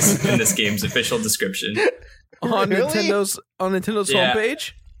in this game's official description. On Nintendo's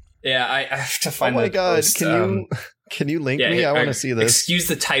homepage? Yeah, I have to find. Oh my god! Post. Can you link me? I want to see this. Excuse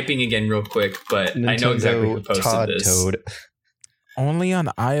the typing again, real quick, but Nintendo I know exactly who posted Todd this. Toad. Only on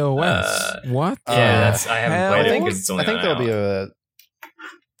iOS. What? Yeah, I haven't played it because it's only I think on there'll be a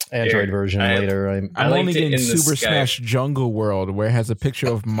Android version later. I'm only getting in Super the Smash Jungle World, where it has a picture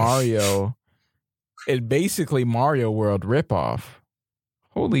of Mario. It's basically Mario World ripoff.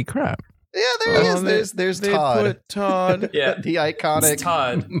 Holy crap! Yeah, there he is. There's they Todd. Put Todd. Yeah, the iconic it's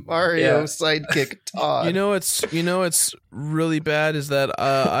Todd. Mario sidekick Todd. It's really bad is that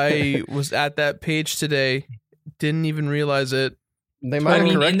I was at that page today, didn't even realize it. They might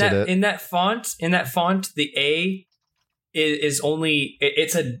have corrected it. In that font, the A is only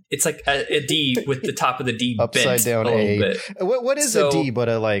it's like a D with the top of the D upside bent down a A. little bit. What is a D but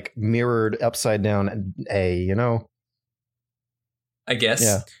a like mirrored upside down A? I guess.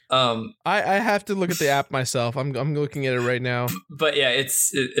 Yeah. I have to look at the app myself. I'm looking at it right now. But yeah,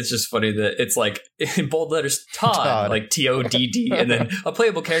 it's just funny that it's like in bold letters Todd. Like TODD, and then a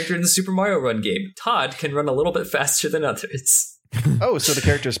playable character in the Super Mario Run game. Todd can run a little bit faster than others. Oh, so the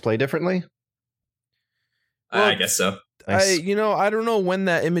characters play differently? Well, I guess so. Nice. I don't know when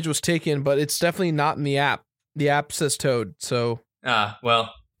that image was taken, but it's definitely not in the app. The app says Toad, so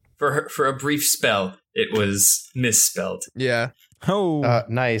well, for a brief spell, it was misspelled. Yeah. Oh,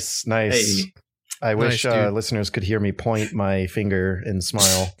 nice. Hey. I wish dude. listeners could hear me point my finger and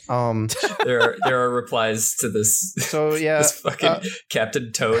smile. There are replies to this. So yeah, this fucking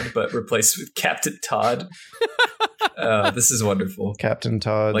Captain Toad, but replaced with Captain Todd. This is wonderful. Captain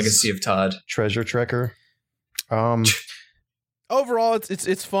Todd's Legacy of Todd. Treasure Trekker. Overall,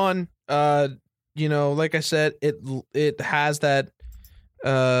 it's fun. Like I said, it has that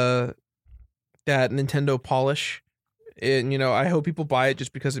Nintendo polish. And I hope people buy it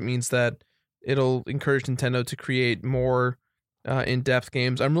just because it means that it'll encourage Nintendo to create more in-depth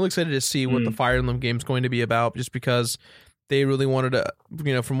games. I'm really excited to see what the Fire Emblem game's going to be about, just because they really wanted to,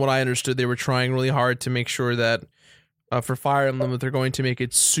 from what I understood, they were trying really hard to make sure that for Fire Emblem that they're going to make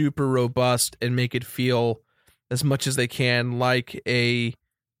it super robust and make it feel as much as they can like a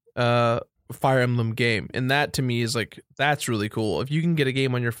Fire Emblem game. And that to me is like, that's really cool. If you can get a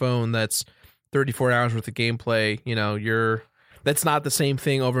game on your phone that's 34 hours worth of gameplay, that's not the same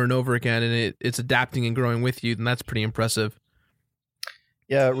thing over and over again, and it's adapting and growing with you, then that's pretty impressive.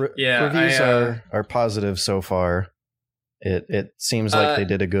 Yeah, reviews are positive so far. It seems like they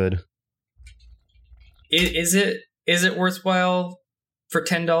did a good. Is it worthwhile for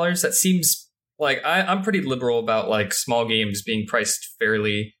 $10? That seems like I'm pretty liberal about like small games being priced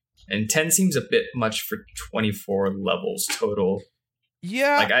fairly, and 10 seems a bit much for 24 levels total.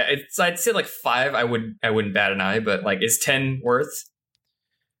 Yeah, like I'd say like 5. I wouldn't bat an eye, but like, is 10 worth?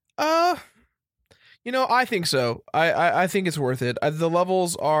 I think so. I think it's worth it. The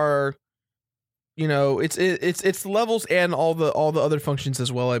levels are, it's the levels and all the other functions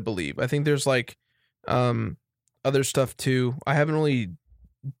as well. I believe. I think there's like, other stuff too. I haven't really,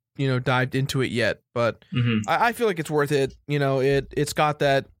 dived into it yet, but I feel like it's worth it. It's got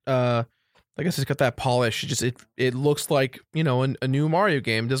that. I guess it's got that polish. It looks like a new Mario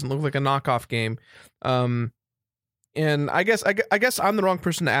game. It doesn't look like a knockoff game. And I guess I'm the wrong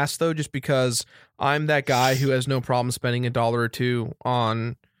person to ask though, just because I'm that guy who has no problem spending $1 or $2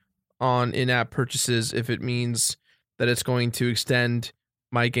 on in-app purchases if it means that it's going to extend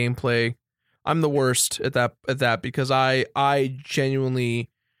my gameplay. I'm the worst at that because I genuinely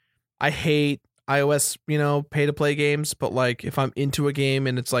hate iOS, pay to play games, but like if I'm into a game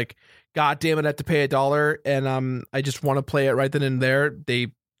and it's like, God damn it, I have to pay $1 and I just want to play it right then and there,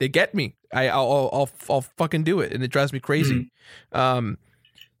 they get me. I'll fucking do it, and it drives me crazy.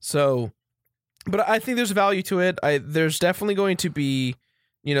 So, but I think there's value to it. There's definitely going to be,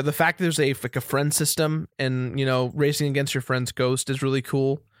 the fact that there's a friend system, and racing against your friend's ghost is really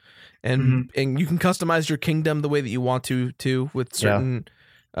cool, and you can customize your kingdom the way that you want to too, with certain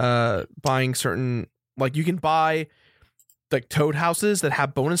buying certain, like you can buy like Toad houses that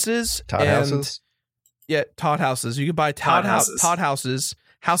have bonuses. Todd houses. Yeah, Todd houses. You can buy Todd houses.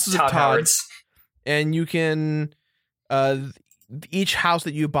 Houses of Todd, and you can each house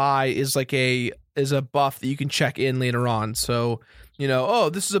that you buy is like a buff that you can check in later on. So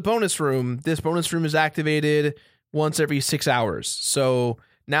this is a bonus room. This bonus room is activated once every 6 hours. So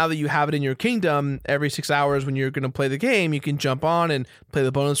now that you have it in your kingdom, every 6 hours when you're going to play the game, you can jump on and play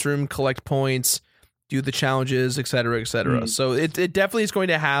the bonus room, collect points, do the challenges, etc., etc. So it definitely is going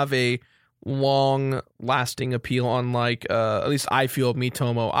to have a long-lasting appeal, unlike at least I feel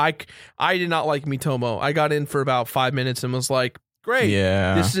Miitomo. I did not like Miitomo. I got in for about 5 minutes and was like, great,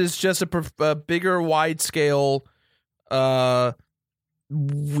 this is just a bigger, wide-scale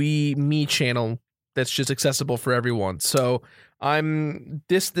me channel that's just accessible for everyone. So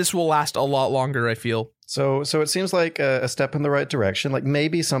this will last a lot longer, I feel. So it seems like a step in the right direction, like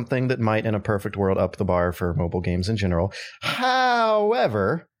maybe something that might, in a perfect world, up the bar for mobile games in general.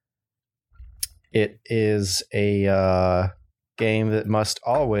 However, it is a game that must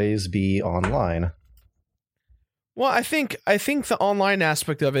always be online. Well, I think the online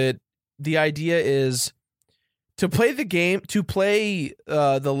aspect of it, the idea is to play the game, to play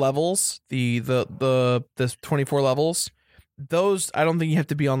the levels, the 24 levels. Those, I don't think you have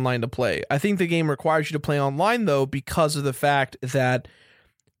to be online to play. I think the game requires you to play online though, because of the fact that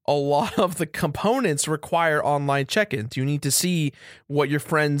a lot of the components require online check-ins. You need to see what your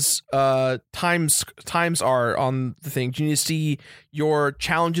friends' times are on the things. You need to see your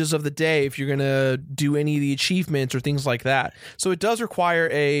challenges of the day if you're gonna do any of the achievements or things like that. So it does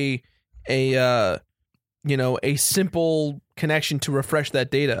require a simple connection to refresh that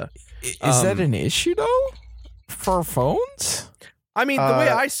data. Is that an issue though for phones? I mean, the way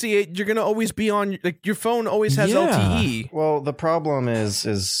I see it, you're going to always be on, like, your phone always has LTE. Well, the problem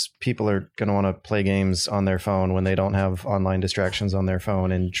is people are going to want to play games on their phone when they don't have online distractions on their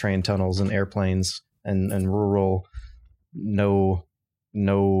phone in train tunnels and airplanes and rural no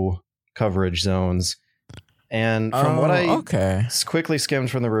coverage zones. And from what I quickly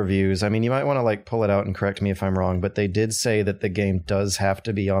skimmed from the reviews, I mean, you might want to like pull it out and correct me if I'm wrong, but they did say that the game does have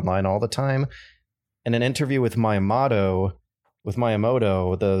to be online all the time. In an interview with Miyamoto,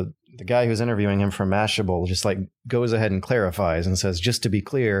 the guy who's interviewing him from Mashable just like goes ahead and clarifies and says, just to be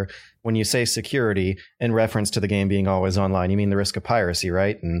clear, when you say security in reference to the game being always online, you mean the risk of piracy,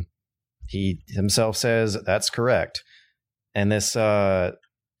 right? And he himself says that's correct. And this, to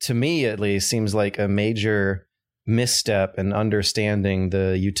me at least, seems like a major misstep in understanding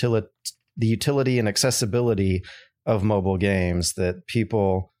the utility and accessibility of mobile games that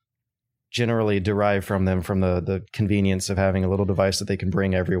people generally derive from them, from the convenience of having a little device that they can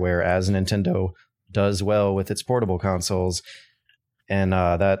bring everywhere, as Nintendo does well with its portable consoles. And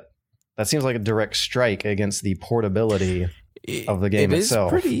that seems like a direct strike against the portability of the game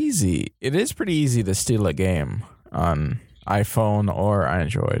itself. It is pretty easy to steal a game on iPhone or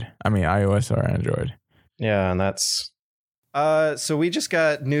Android. I mean, iOS or Android. Yeah, and that's So we just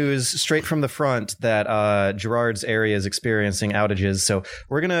got news straight from the front that Gerard's area is experiencing outages. So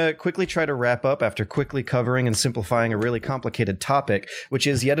we're going to quickly try to wrap up after quickly covering and simplifying a really complicated topic, which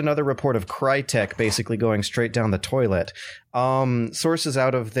is yet another report of Crytek basically going straight down the toilet. Sources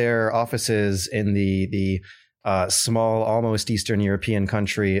out of their offices in the small, almost Eastern European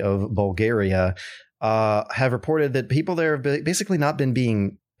country of Bulgaria have reported that people there have basically not been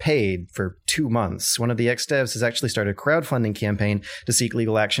being paid for 2 months. One of the ex-devs has actually started a crowdfunding campaign to seek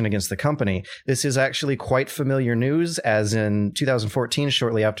legal action against the company. This is actually quite familiar news, as in 2014,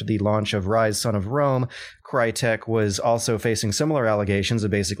 shortly after the launch of Rise, Son of Rome, Crytek was also facing similar allegations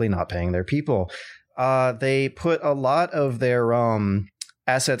of basically not paying their people. They put a lot of their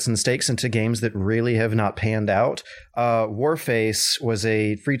assets and stakes into games that really have not panned out. Warface was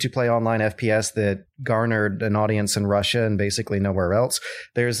a free-to-play online FPS that garnered an audience in Russia and basically nowhere else.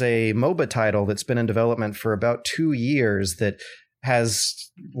 There's a MOBA title that's been in development for about 2 years that has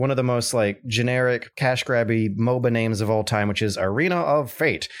one of the most generic cash-grabby MOBA names of all time, which is Arena of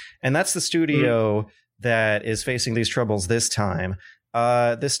Fate. And that's the studio that is facing these troubles this time.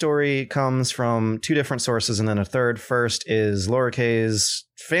 This story comes from 2 different sources and then a third. First is Low-Rez's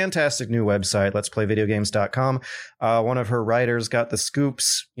fantastic new website, letsplayvideogames.com. One of her writers got the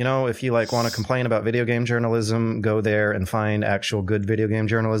scoops. If you want to complain about video game journalism, go there and find actual good video game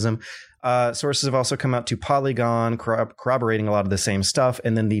journalism. Sources have also come out to Polygon, corroborating a lot of the same stuff.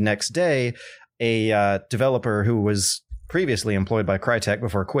 And then the next day, a developer who was previously employed by Crytek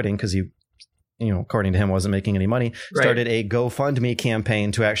before quitting because he according to him, wasn't making any money, started a GoFundMe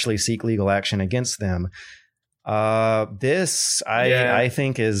campaign to actually seek legal action against them. This, I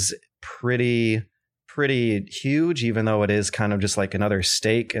think, is pretty huge, even though it is kind of just like another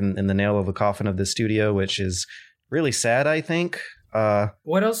stake in the nail of the coffin of the studio, which is really sad, I think.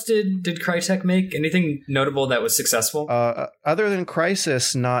 What else did Crytek make? Anything notable that was successful? Other than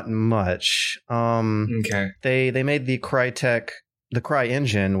Crysis, not much. Okay. They made the Cry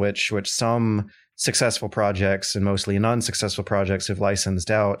engine, which some successful projects and mostly non-successful projects have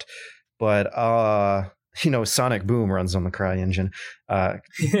licensed out. But Sonic Boom runs on the Cry engine.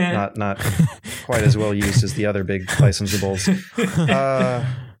 Not quite as well used as the other big licensables.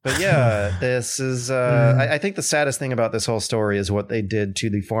 But yeah, this is I think the saddest thing about this whole story is what they did to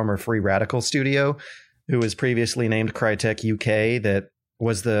the former Free Radical studio, who was previously named Crytek UK, that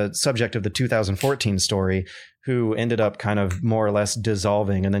was the subject of the 2014 story, who ended up kind of more or less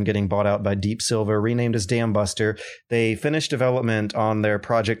dissolving and then getting bought out by Deep Silver, renamed as Dambuster. They finished development on their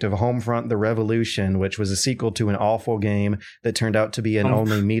project of Homefront: The Revolution, which was a sequel to an awful game that turned out to be an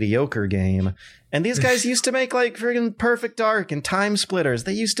only mediocre game. And these guys used to make friggin' Perfect Dark and Time Splitters.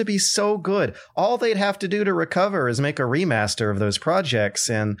 They used to be so good. All they'd have to do to recover is make a remaster of those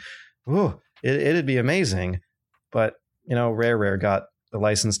projects, and it'd be amazing. But, Rare got the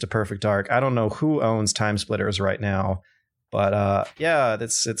license to Perfect Dark. I don't know who owns Time Splitters right now, but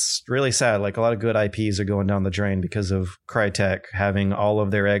it's really sad. A lot of good IPs are going down the drain because of Crytek having all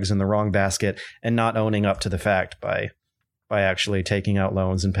of their eggs in the wrong basket and not owning up to the fact by actually taking out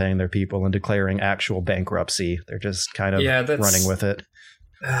loans and paying their people and declaring actual bankruptcy. They're just kind of running with it.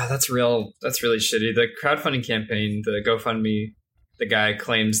 That's really shitty. The crowdfunding campaign, the GoFundMe, the guy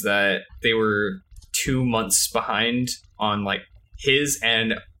claims that they were 2 months behind on his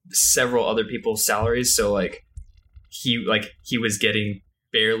and several other people's salaries. So he was getting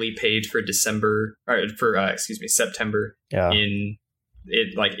barely paid for September. Yeah. In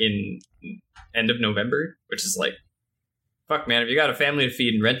end of November, which is fuck, man, if you got a family to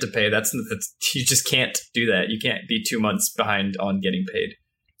feed and rent to pay, that's you just can't do that. You can't be 2 months behind on getting paid.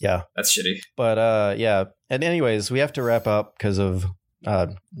 Yeah. That's shitty. But yeah. And anyways, we have to wrap up because of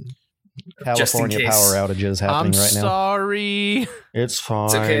California power outages happening right now. I'm sorry. It's fine.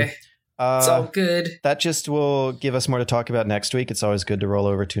 It's okay. It's all good. That just will give us more to talk about next week. It's always good to roll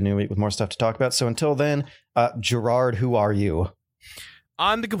over to a new week with more stuff to talk about. So until then, Gerard, who are you?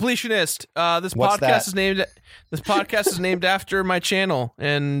 I'm the completionist. This What's podcast is named after my channel,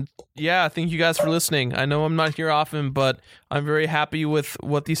 and thank you guys for listening. I know I'm not here often, but I'm very happy with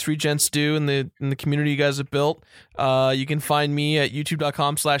what these three gents do in the community you guys have built. You can find me at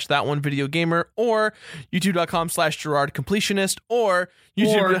youtube.com/thatonevideogamer or youtube.com/GerardCompletionist or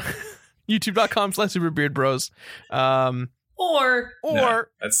youtube.com/SuperBeardBros.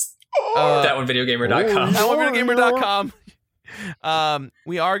 That's thatonevideogamer.com. Thatonevideogamer.com.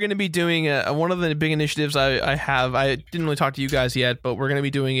 We are going to be doing one of the big initiatives I have. I didn't really talk to you guys yet, but we're going to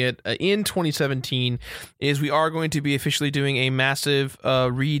be doing it in 2017. Is we are going to be officially doing a massive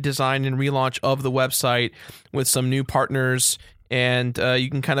redesign and relaunch of the website with some new partners And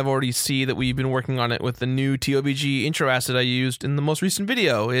you can kind of already see that we've been working on it with the new TOVG intro asset I used in the most recent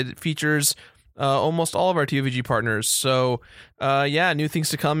video. It features almost all of our TOVG partners. So, new things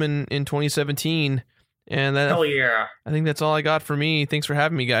to come in 2017. And hell yeah. I think that's all I got for me. Thanks for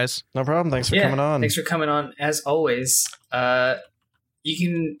having me, guys. No problem. Thanks for coming on. Thanks for coming on. As always, you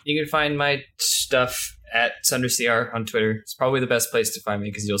can find my stuff at SunderCR on Twitter. It's probably the best place to find me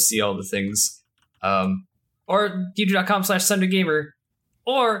because you'll see all the things. Or youtube.com/SunderGamer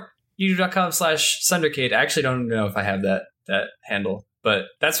or youtube.com/SunderCade. I actually don't know if I have that handle, but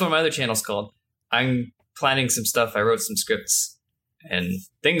that's what my other channel's called. I'm planning some stuff. I wrote some scripts. And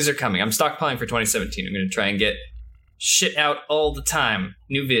things are coming. I'm stockpiling for 2017. I'm going to try and get shit out all the time.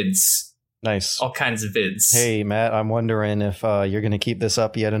 New vids. Nice. All kinds of vids. Hey, Matt, I'm wondering if you're going to keep this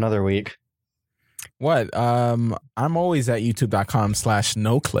up yet another week. What? I'm always at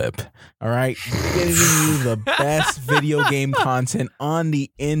youtube.com/noclip. All right. Giving you the best video game content on the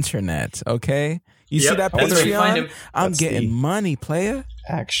internet. Okay. You see that Patreon? I'm getting money, player.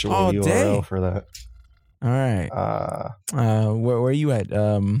 Actual all URL day for that. All right. Where are you at?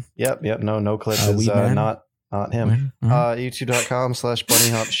 Yep. No clip is not him.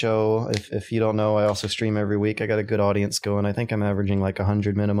 YouTube.com/bunnyhopshow. If you don't know, I also stream every week. I got a good audience going. I think I'm averaging like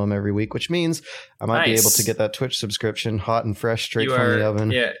 100 minimum every week, which means I might be able to get that Twitch subscription hot and fresh straight from the oven.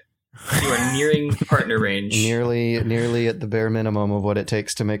 Yeah. You are nearing partner range. nearly at the bare minimum of what it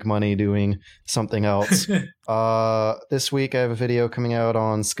takes to make money doing something else. This week I have a video coming out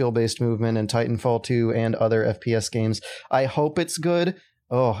on skill-based movement and Titanfall 2 and other FPS games. I hope it's good.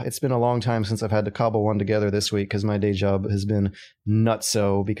 Oh, it's been a long time since I've had to cobble one together this week because my day job has been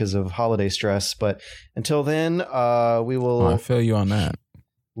nutso because of holiday stress. But until then, we will... I feel you on that.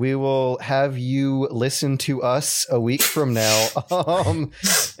 We will have you listen to us a week from now.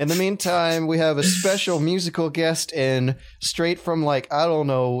 In the meantime, we have a special musical guest in straight from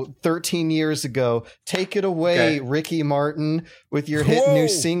 13 years ago. Take it away, Ricky Martin, with your hit new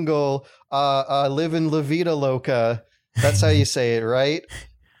single, Livin' La Vida Loca. That's how you say it, right?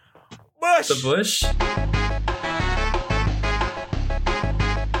 Bush! The Bush?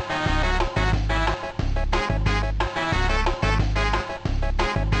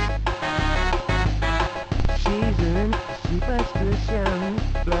 Superstition,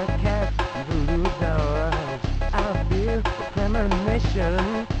 blood cats, voodoo dolls. I feel a premonition.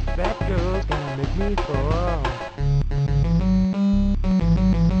 That girl's gonna make me fall.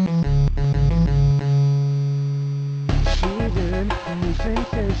 She's in new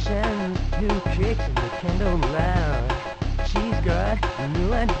sensations, new kicks in the candle loud. She's got a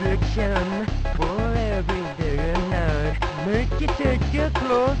new addiction for every day and night. Make you take your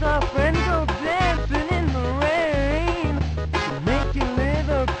clothes off and go dancing in the rain. Make you live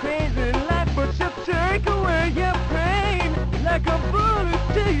a crazy life, but she'll take away your pain like a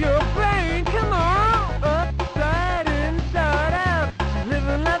bullet to your brain.